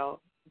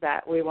lifestyle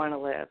that we want to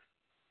live.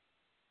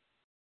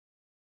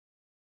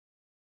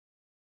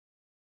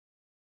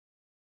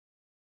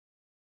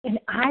 And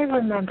I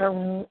remember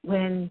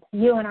when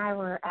you and I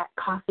were at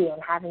coffee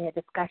and having a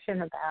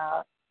discussion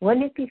about,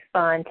 wouldn't it be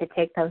fun to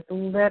take those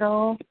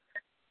little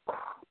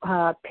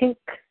pink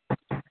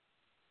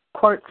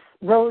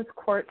rose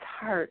quartz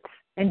hearts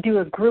and do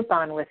a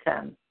Groupon with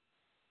them?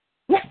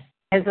 Yes.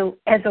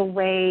 As a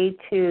way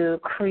to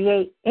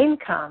create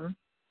income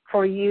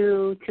for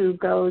you to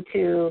go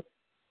to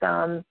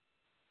some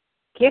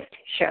gift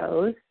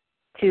shows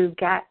to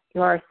get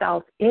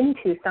yourself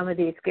into some of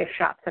these gift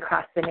shops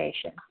across the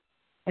nation.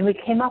 And we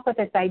came up with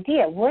this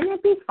idea. Wouldn't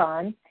it be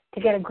fun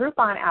to get a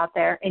Groupon out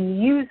there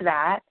and use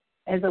that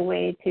as a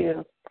way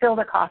to fill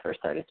the coffer,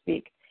 so to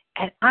speak?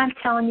 And I'm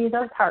telling you,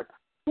 those hearts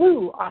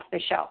flew off the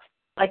shelf.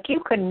 Like,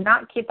 you could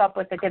not keep up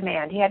with the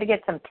demand. You had to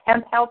get some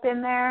temp help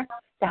in there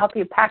to help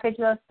you package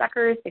those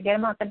suckers to get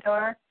them out the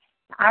door.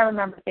 I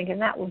remember thinking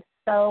that was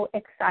so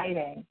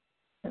exciting.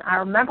 And I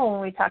remember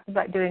when we talked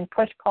about doing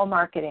push-pull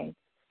marketing,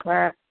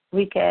 where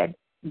we could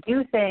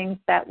do things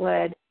that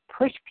would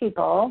push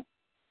people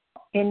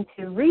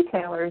into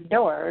retailers'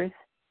 doors,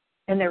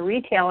 and the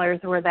retailers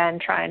were then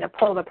trying to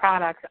pull the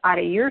products out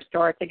of your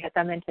store to get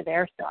them into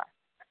their store.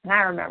 And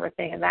I remember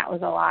thinking that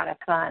was a lot of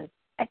fun.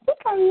 I think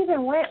I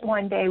even went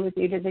one day with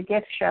you to the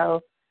gift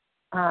show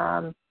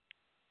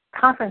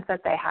conference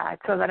that they had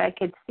so that I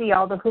could see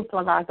all the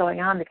hoopla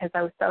going on because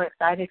I was so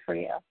excited for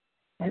you.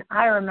 And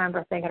I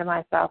remember thinking to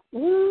myself,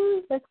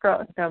 ooh, this girl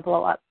is going to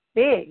blow up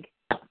big.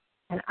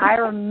 And I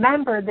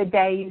remember the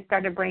day you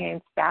started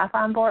bringing staff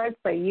on board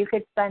so you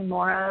could spend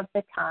more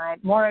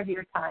of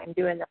your time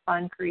doing the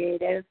fun,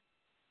 creative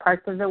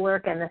parts of the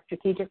work and the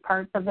strategic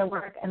parts of the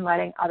work, and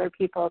letting other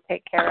people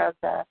take care of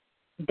the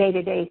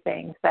day-to-day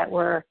things that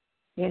were,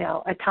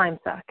 a time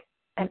suck.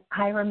 And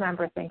I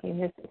remember thinking,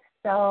 this is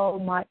so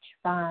much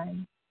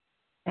fun.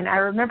 And I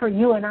remember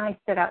you and I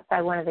stood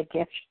outside one of the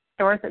gift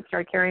stores that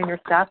started carrying your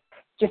stuff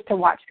just to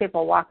watch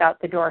people walk out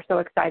the door so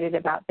excited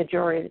about the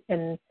jewelry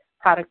and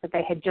products that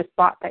they had just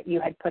bought that you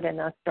had put in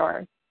those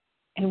stores.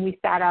 And we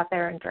sat out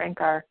there and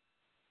drank our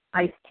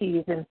iced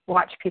teas and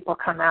watched people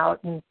come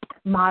out and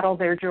model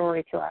their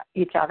jewelry to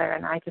each other.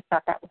 And I just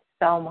thought that was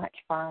so much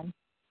fun.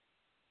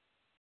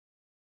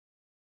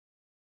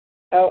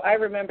 Oh, I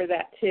remember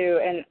that too.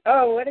 And,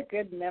 what a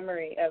good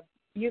memory of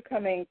you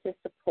coming to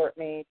support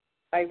me.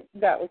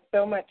 That was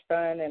so much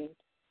fun and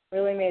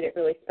really made it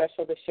really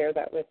special to share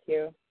that with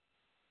you.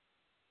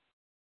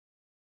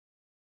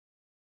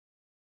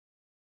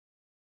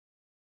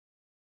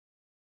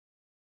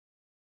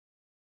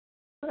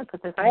 I'm gonna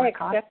put this in I my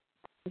accept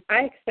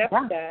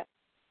yeah. that.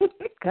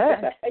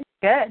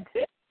 Good.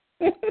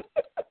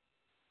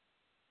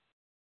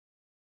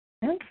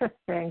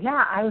 Interesting.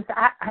 Yeah,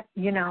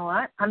 you know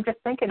what? I'm just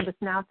thinking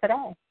just now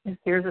today.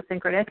 Here's a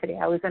synchronicity.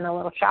 I was in a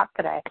little shop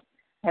today.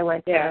 I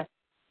went to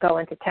go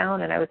into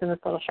town, and I was in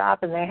this little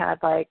shop, and they had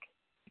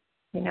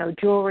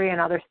jewelry and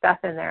other stuff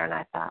in there. And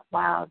I thought,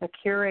 wow, the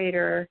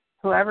curator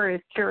whoever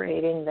is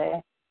curating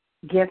the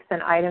gifts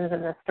and items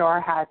in the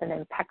store has an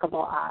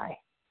impeccable eye.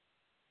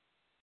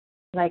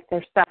 Like,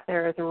 their stuff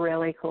there is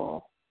really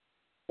cool.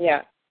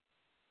 Yeah.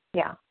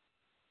 Yeah.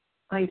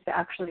 I used to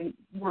actually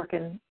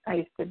I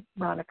used to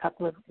run a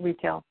couple of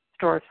retail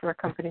stores for a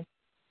company,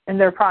 and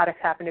their products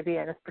happened to be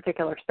in this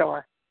particular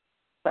store.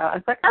 So I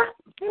was like, I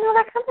know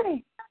that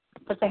company.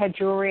 But they had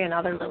jewelry and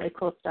other really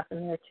cool stuff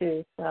in there,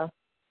 too. So,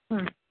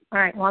 all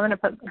right. Well, I'm going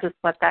to just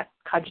let that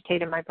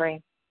cogitate in my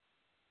brain.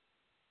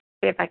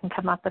 See if I can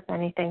come up with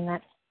anything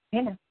that,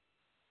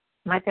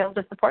 might be able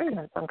to support you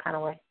in some kind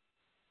of way.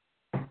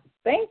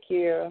 Thank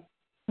you.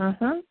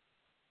 Mm-hmm.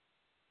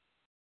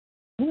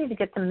 You need to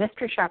get some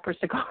mystery shoppers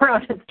to go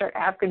around and start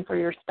asking for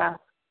your stuff.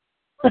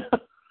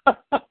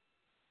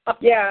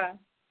 Yeah,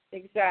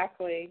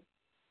 exactly.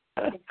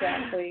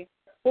 Exactly.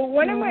 Well,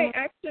 one of my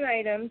action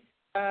items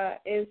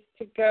is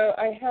to go.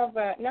 I have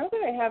now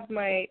that I have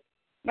my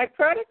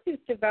product is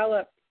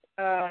developed.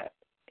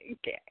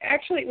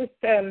 Actually, it was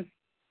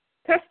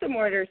custom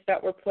orders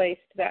that were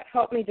placed that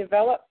helped me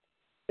develop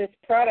this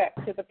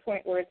product to the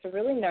point where it's a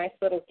really nice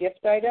little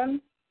gift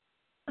item.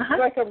 Uh-huh.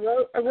 Like a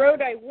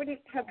road I wouldn't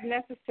have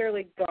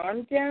necessarily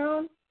gone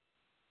down.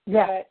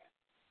 Yeah.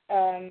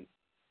 But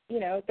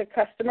the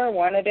customer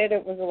wanted it.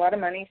 It was a lot of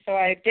money, so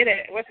I did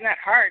it. It wasn't that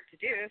hard to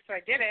do, so I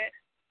did it.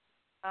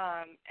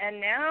 And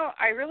now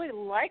I really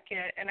like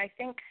it, and I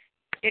think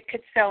it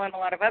could sell in a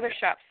lot of other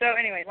shops. So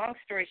anyway, long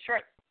story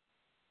short,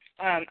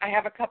 I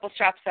have a couple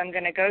shops I'm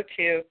going to go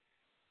to,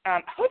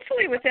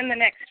 hopefully within the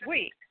next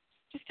week,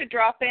 just to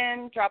drop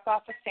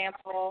off a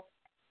sample,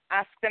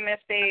 ask them if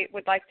they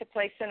would like to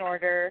place an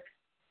order.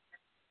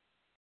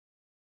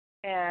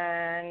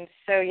 And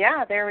so,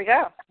 yeah, there we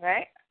go,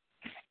 right?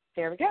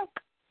 There we go.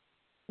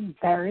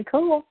 Very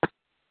cool.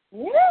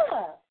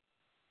 Yeah.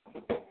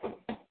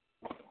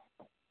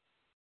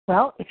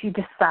 Well, if you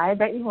decide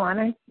that you want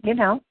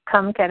to,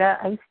 come get a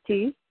iced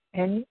tea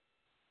in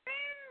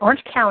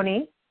Orange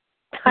County,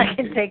 I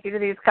can take you to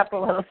these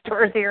couple of little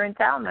stores here in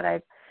town that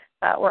I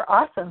thought were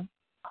awesome.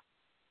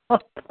 Oh,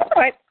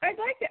 I'd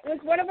like it. Was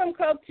one of them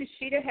called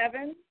Tushita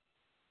Heaven?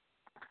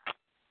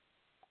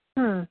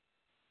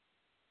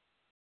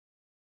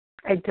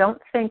 I don't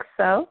think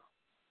so.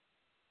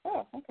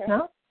 Oh, okay.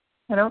 No,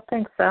 I don't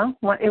think so.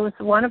 It was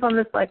one of them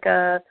is like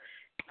a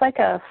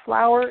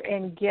flower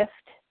and gift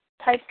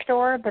type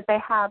store, but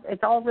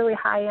it's all really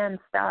high end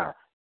stuff.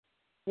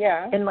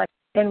 Yeah.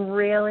 And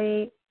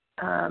really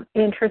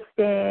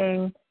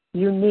interesting,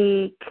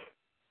 unique.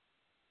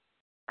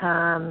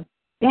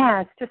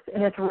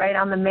 It's right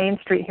on the main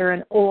street here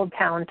in Old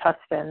Town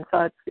Tustin.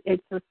 So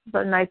it's just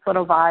a nice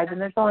little vibe, and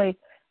there's only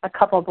a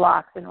couple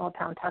blocks in Old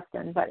Town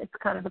Tustin, but it's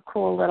kind of a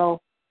cool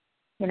little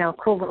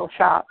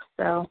shop.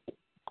 So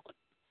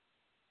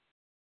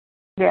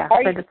yeah.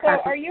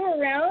 Are you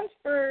around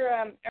for?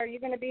 Are you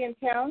going to be in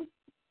town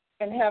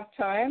and have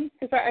time?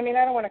 Because I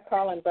don't want to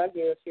call and bug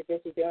you if you're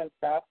busy doing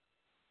stuff.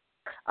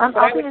 I'll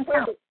be in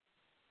town.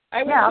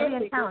 I'll be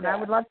in town. I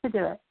would love to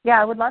do it.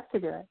 Yeah, I would love to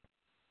do it.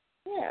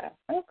 Yeah.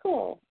 Oh,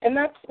 cool. And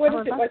that's, what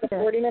is it, like a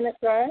 40-minute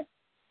drive?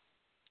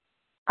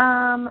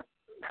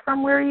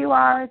 From where you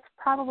are, it's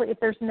probably, if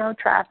there's no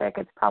traffic,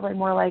 it's probably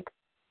more like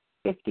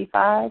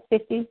 55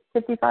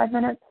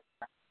 minutes.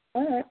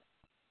 All right.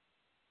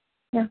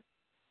 Yeah.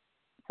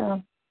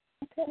 So,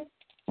 okay.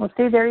 Well,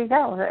 see, there you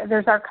go.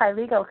 There's our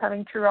Kyligo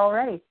coming true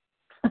already.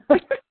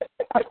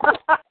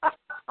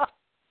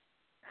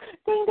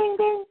 Ding, ding,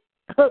 ding.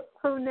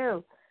 Who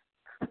knew?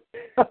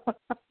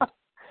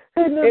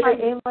 Who knew my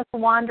aimless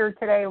wander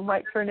today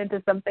might turn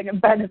into something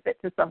of benefit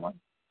to someone?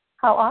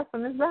 How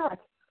awesome is that?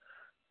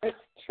 It's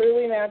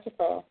truly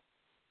magical.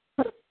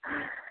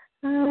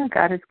 Oh,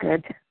 God is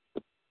good.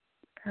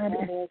 God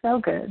is so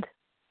good.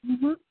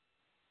 Mm-hmm.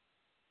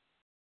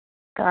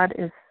 God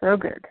is so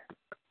good.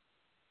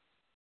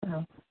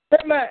 So.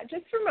 From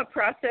a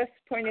process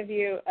point of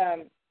view,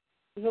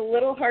 it's a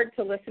little hard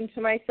to listen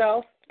to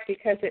myself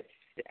because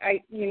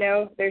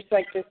there's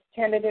like this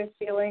tentative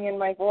feeling in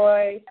my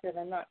voice and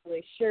I'm not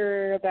really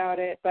sure about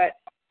it, but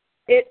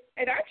it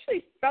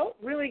actually felt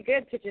really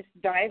good to just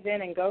dive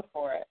in and go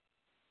for it.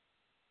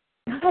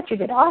 I thought you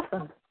did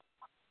awesome.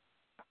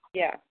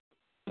 Yeah,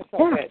 it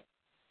felt good.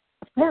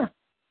 Yeah.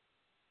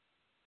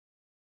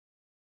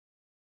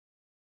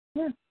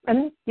 Yeah.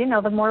 And,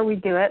 the more we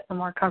do it, the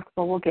more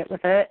comfortable we'll get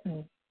with it,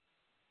 and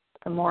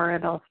the more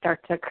it'll start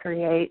to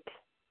create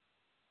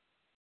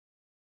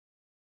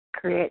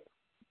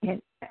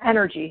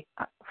energy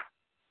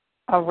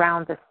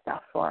around this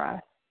stuff for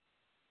us.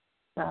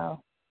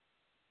 So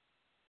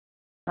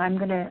I'm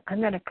gonna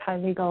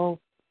Kyligo.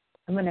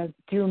 I'm gonna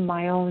do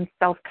my own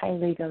self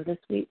Kyligo this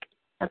week.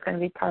 That's gonna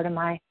be part of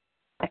my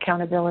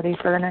accountability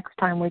for the next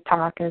time we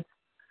talk, is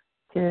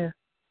to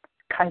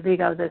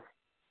Kyligo this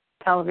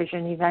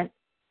television event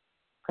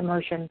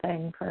promotion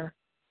thing for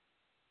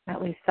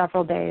at least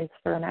several days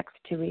for the next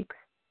 2 weeks.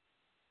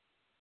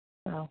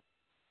 So,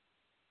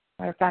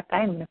 matter of fact,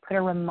 I am going to put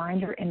a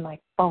reminder in my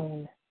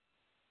phone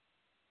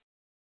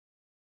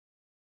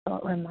so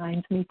it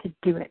reminds me to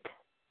do it.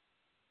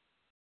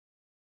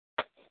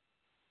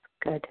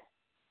 Good.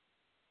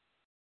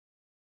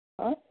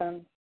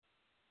 Awesome.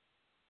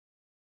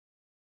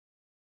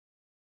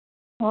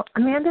 Well,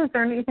 Amanda, is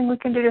there anything we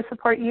can do to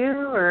support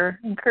you or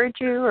encourage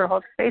you or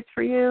hold space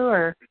for you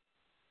or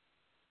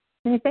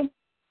anything?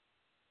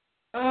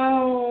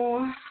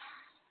 Oh,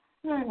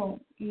 I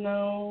don't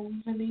know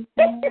anything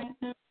right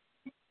now.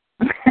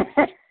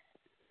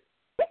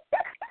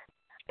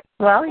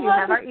 Well, you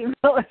have our email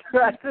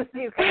address, so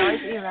you can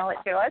always email it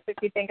to us if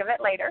you think of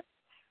it later.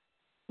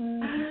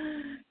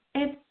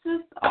 It's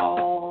just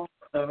all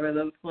over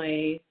the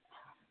place.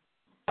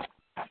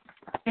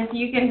 If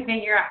you can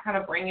figure out how to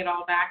bring it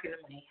all back into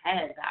my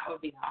head, that would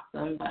be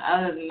awesome. But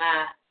other than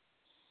that,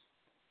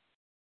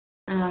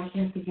 I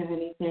can't think of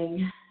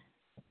anything.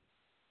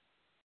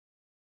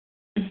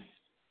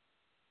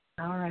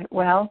 All right.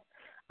 Well,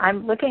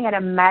 I'm looking at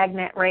a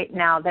magnet right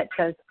now that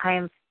says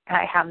I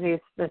have this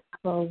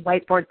little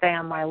whiteboard thing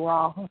on my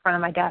wall in front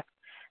of my desk,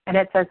 and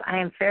it says, I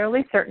am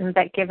fairly certain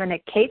that given a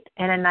cape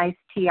and a nice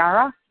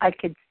tiara, I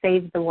could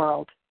save the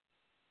world.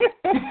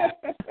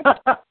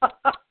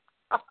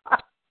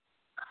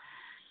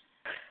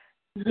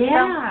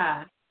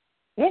 Yeah.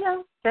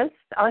 So, just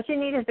all you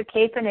need is a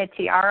cape and a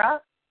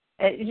tiara,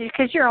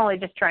 because you're only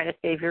just trying to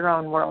save your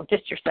own world,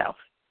 just yourself,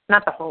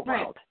 not the whole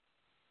world.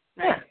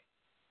 Right. Yeah.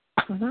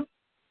 Mm-hmm.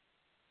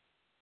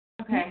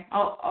 Okay,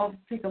 I'll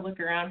take a look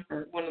around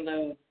for one of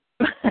those.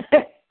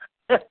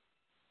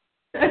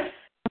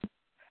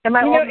 And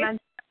my old man.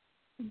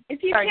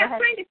 If you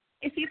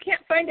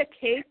can't find a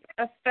cape,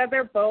 a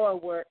feather boa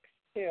works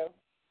too.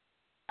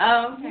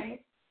 Oh, okay.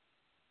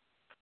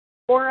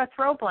 Or a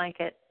throw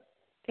blanket,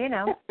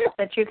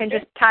 that you can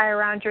just tie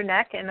around your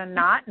neck in a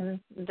knot and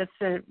just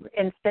an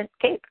instant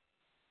cape.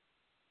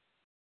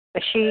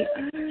 A sheet,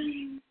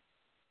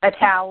 a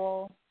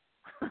towel.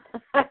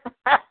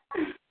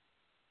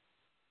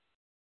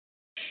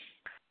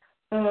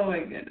 Oh my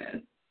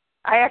goodness.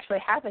 I actually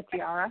have a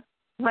tiara.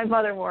 My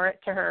mother wore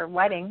it to her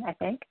wedding, I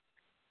think.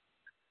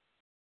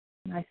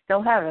 And I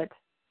still have it.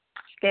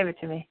 She gave it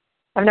to me.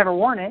 I've never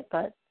worn it,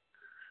 but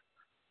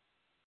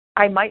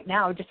I might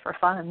now just for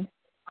fun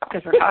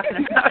because we're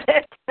talking about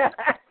it.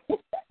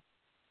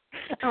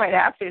 I might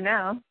have to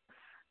now,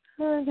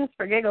 just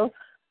for giggles.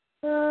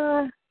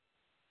 I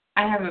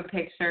have a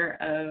picture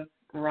of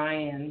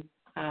Ryan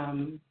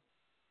on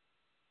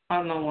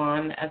the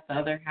lawn at the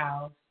other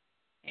house,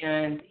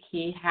 and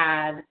we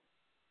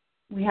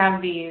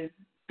have these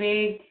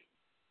big,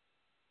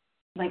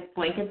 like,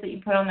 blankets that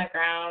you put on the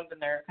ground,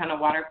 and they're kind of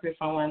waterproof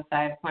on one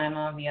side,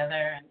 flannel on the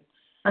other, and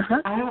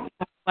I don't know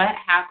what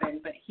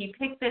happened, but he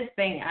picked this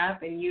thing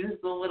up and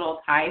used the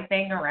little tie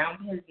thing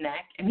around his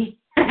neck, and he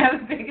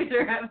has a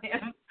picture of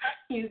him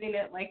using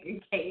it like a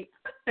cape.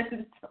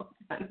 It's so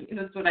funny.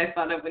 That's what I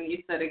thought of when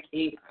you said a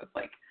cape. I was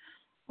like,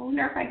 I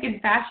wonder if I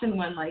could fashion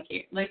one like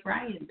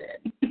Ryan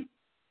did.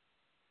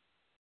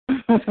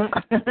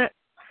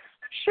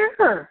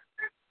 Sure.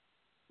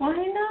 Why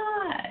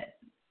not?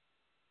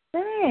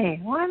 Hey,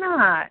 why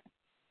not?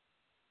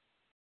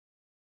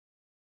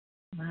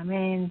 I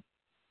mean,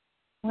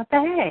 what the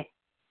hey?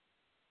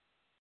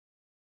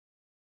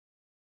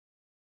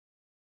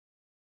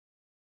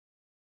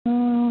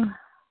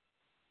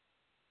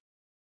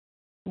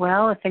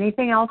 Well, if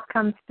anything else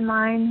comes to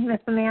mind,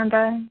 Miss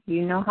Amanda,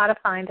 you know how to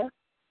find us.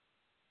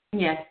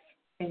 Yes,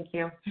 thank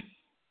you.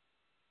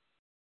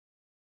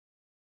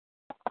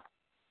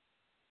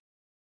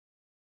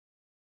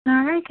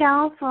 All right,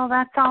 gals. Well,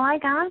 that's all I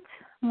got.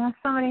 Unless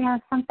somebody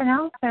has something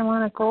else they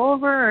want to go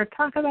over or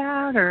talk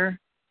about or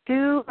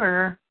do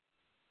or...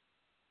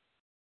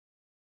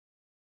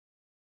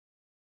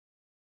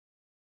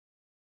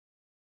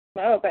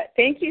 Oh, but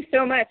thank you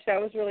so much.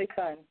 That was really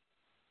fun.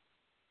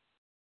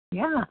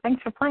 Yeah,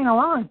 thanks for playing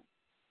along.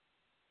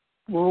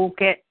 We'll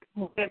get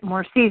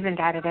more seasoned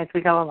at it as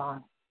we go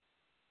along.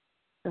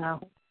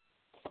 So,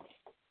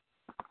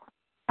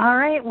 all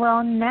right.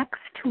 Well,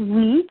 next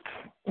week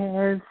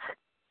is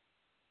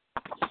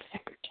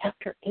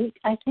Chapter 8,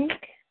 I think.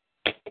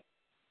 I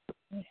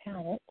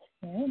have it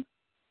here.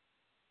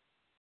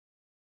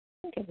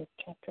 I think it was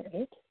Chapter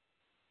 8.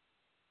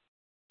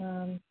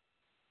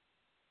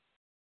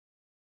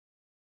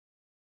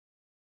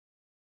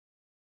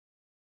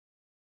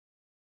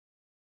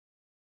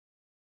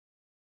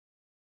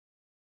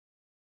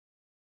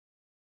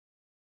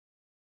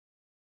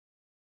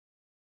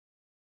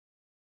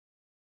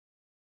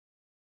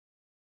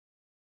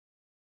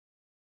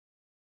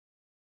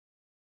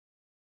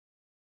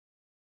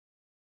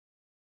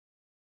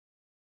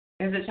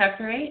 Is it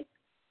Chapter 8?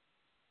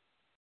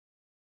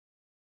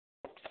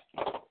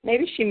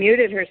 Maybe she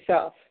muted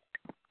herself.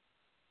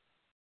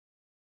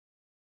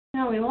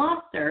 No, we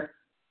lost her.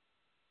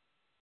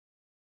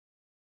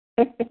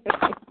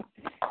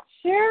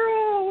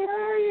 Cheryl, where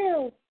are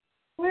you?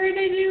 Where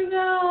did you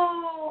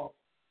go?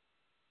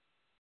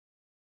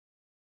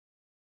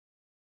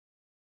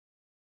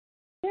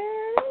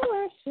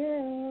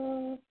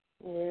 Cheryl,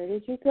 where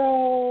did you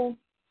go?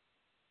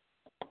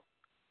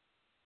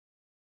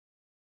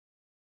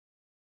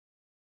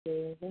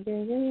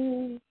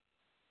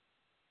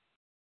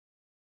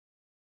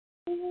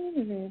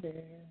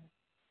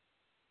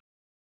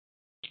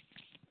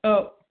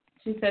 Oh,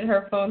 she said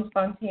her phone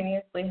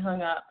spontaneously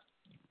hung up.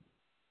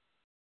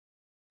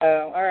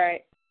 Oh, all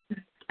right.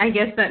 I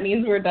guess that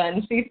means we're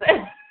done, she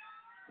said.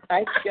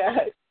 I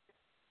guess.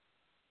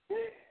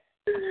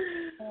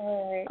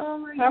 All right. Oh,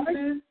 my Have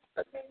goodness.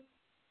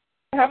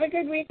 Have a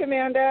good week,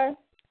 Amanda.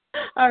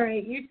 All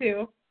right, you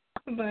too.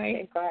 Bye.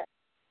 Okay, bye.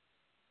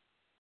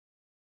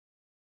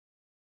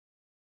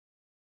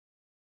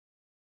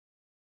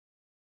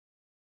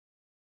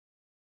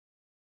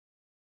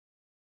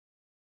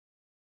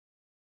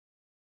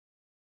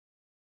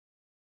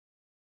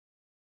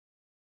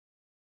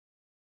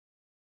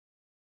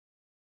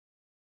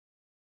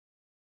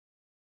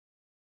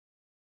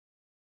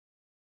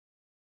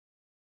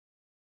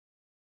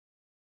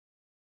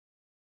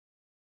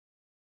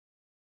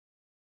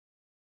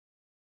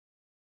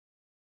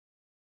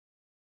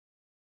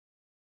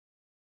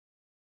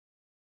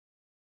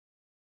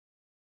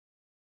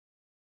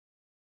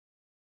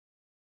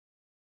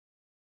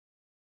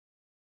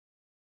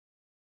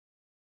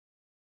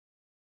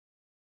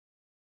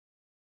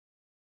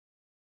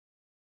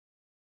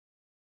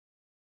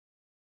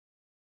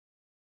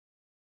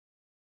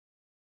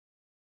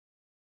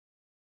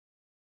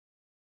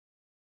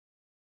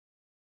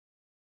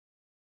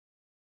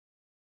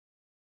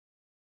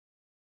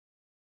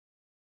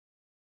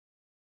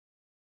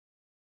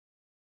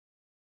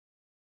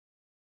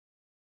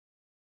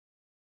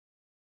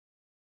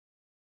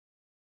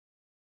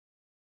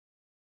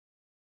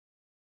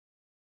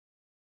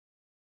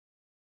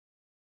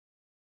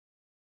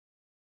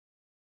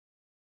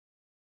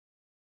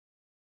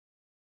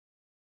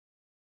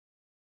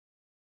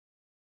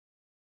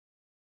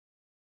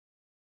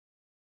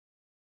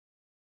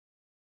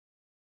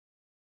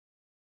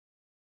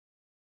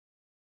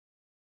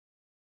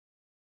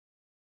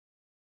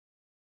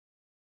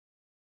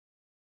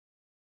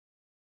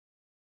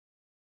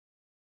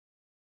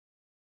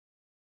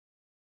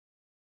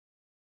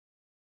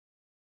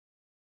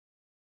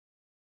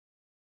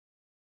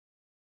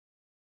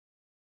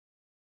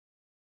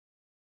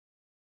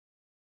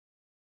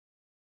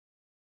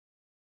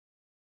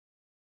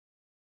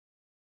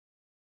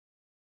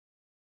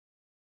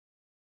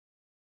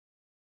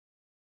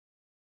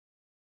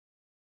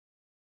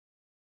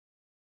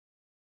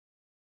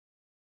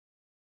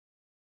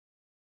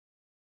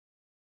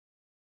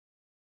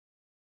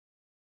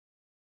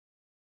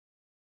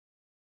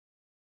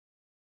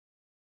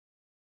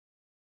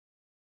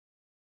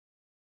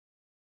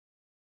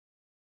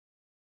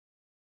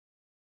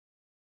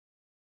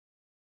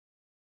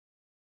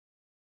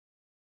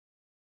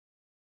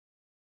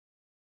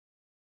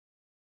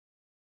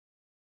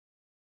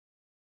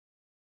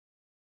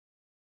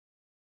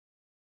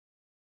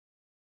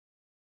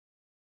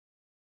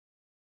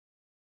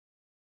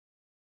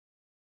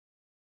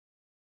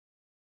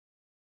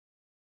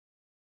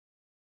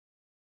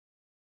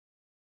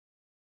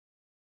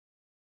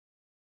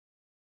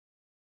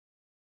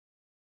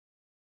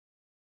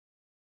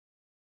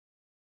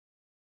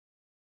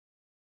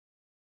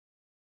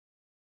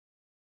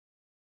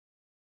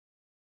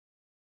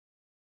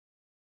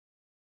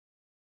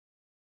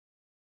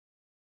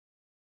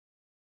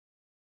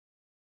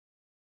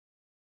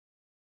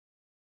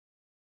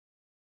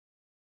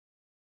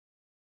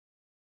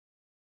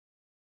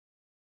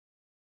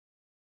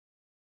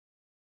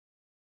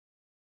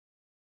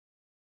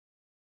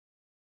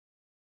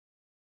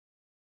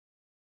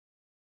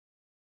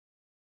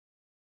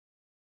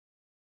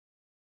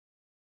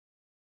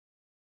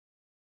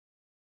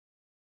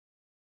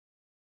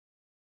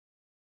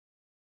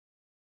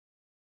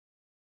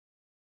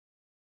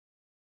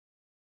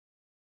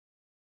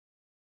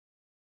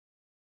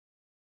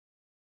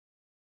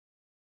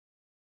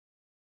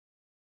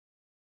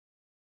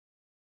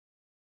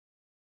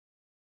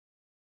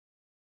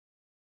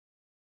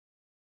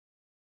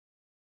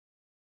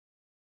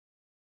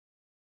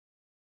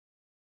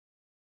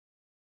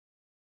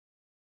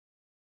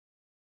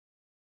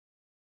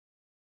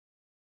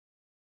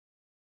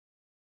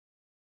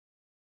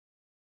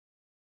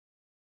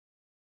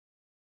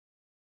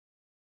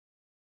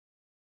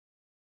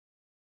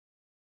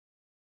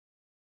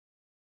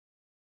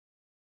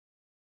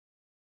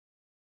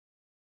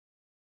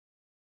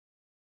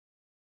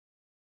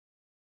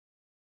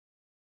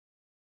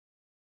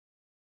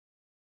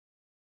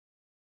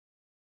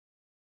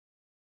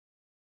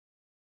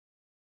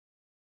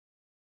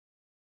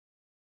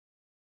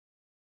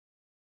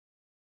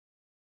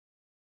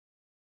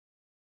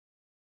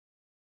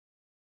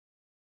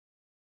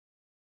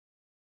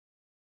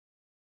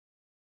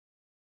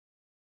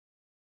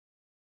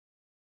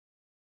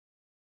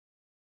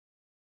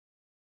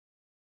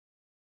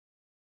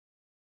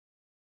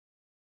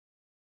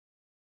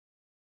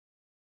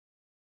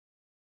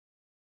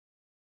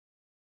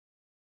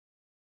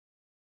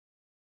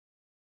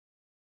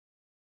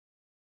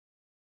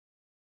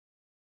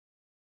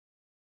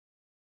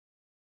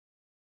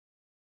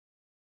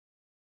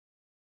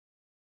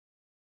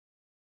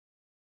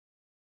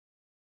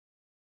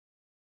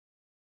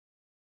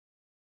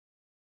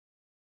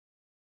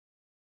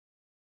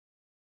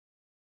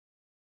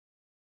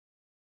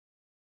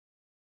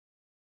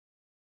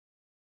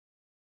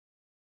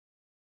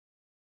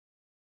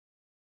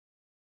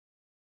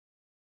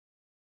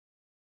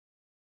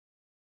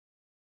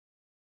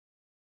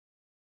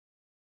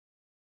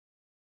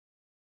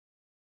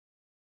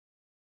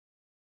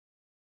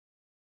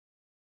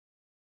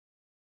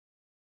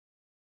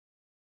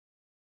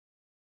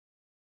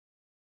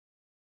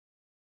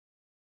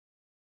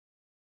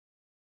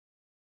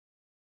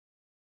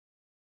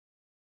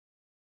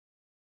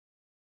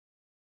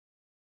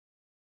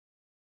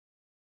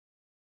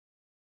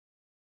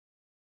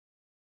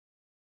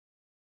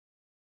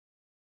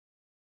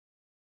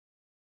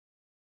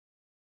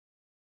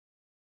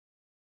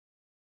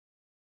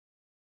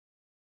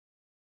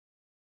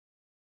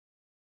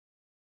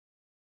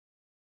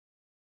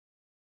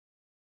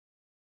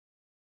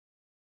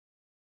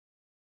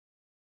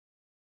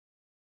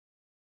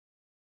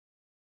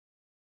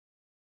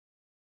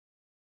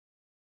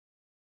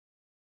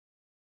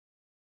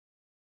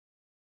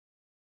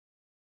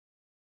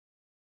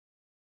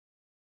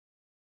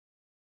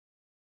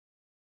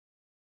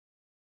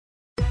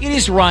 It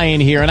is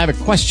Ryan here, and I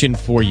have a question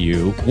for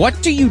you.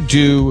 What do you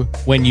do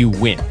when you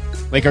win?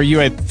 Like, are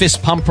you a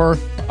fist pumper,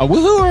 a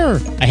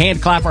woohooer, a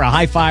hand clapper, a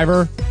high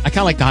fiver? I kind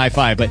of like the high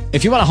five, but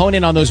if you want to hone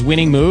in on those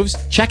winning moves,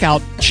 check out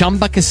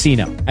Chumba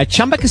Casino. At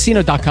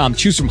ChumbaCasino.com,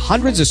 choose from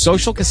hundreds of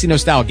social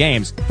casino-style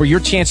games for your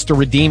chance to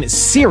redeem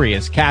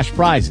serious cash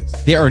prizes.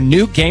 There are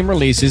new game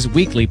releases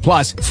weekly,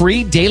 plus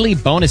free daily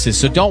bonuses.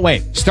 So don't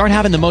wait. Start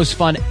having the most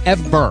fun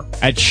ever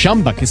at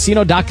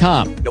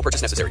ChumbaCasino.com. No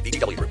purchase necessary.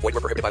 VGW Group. Void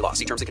where prohibited by law.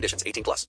 See terms and conditions. 18+.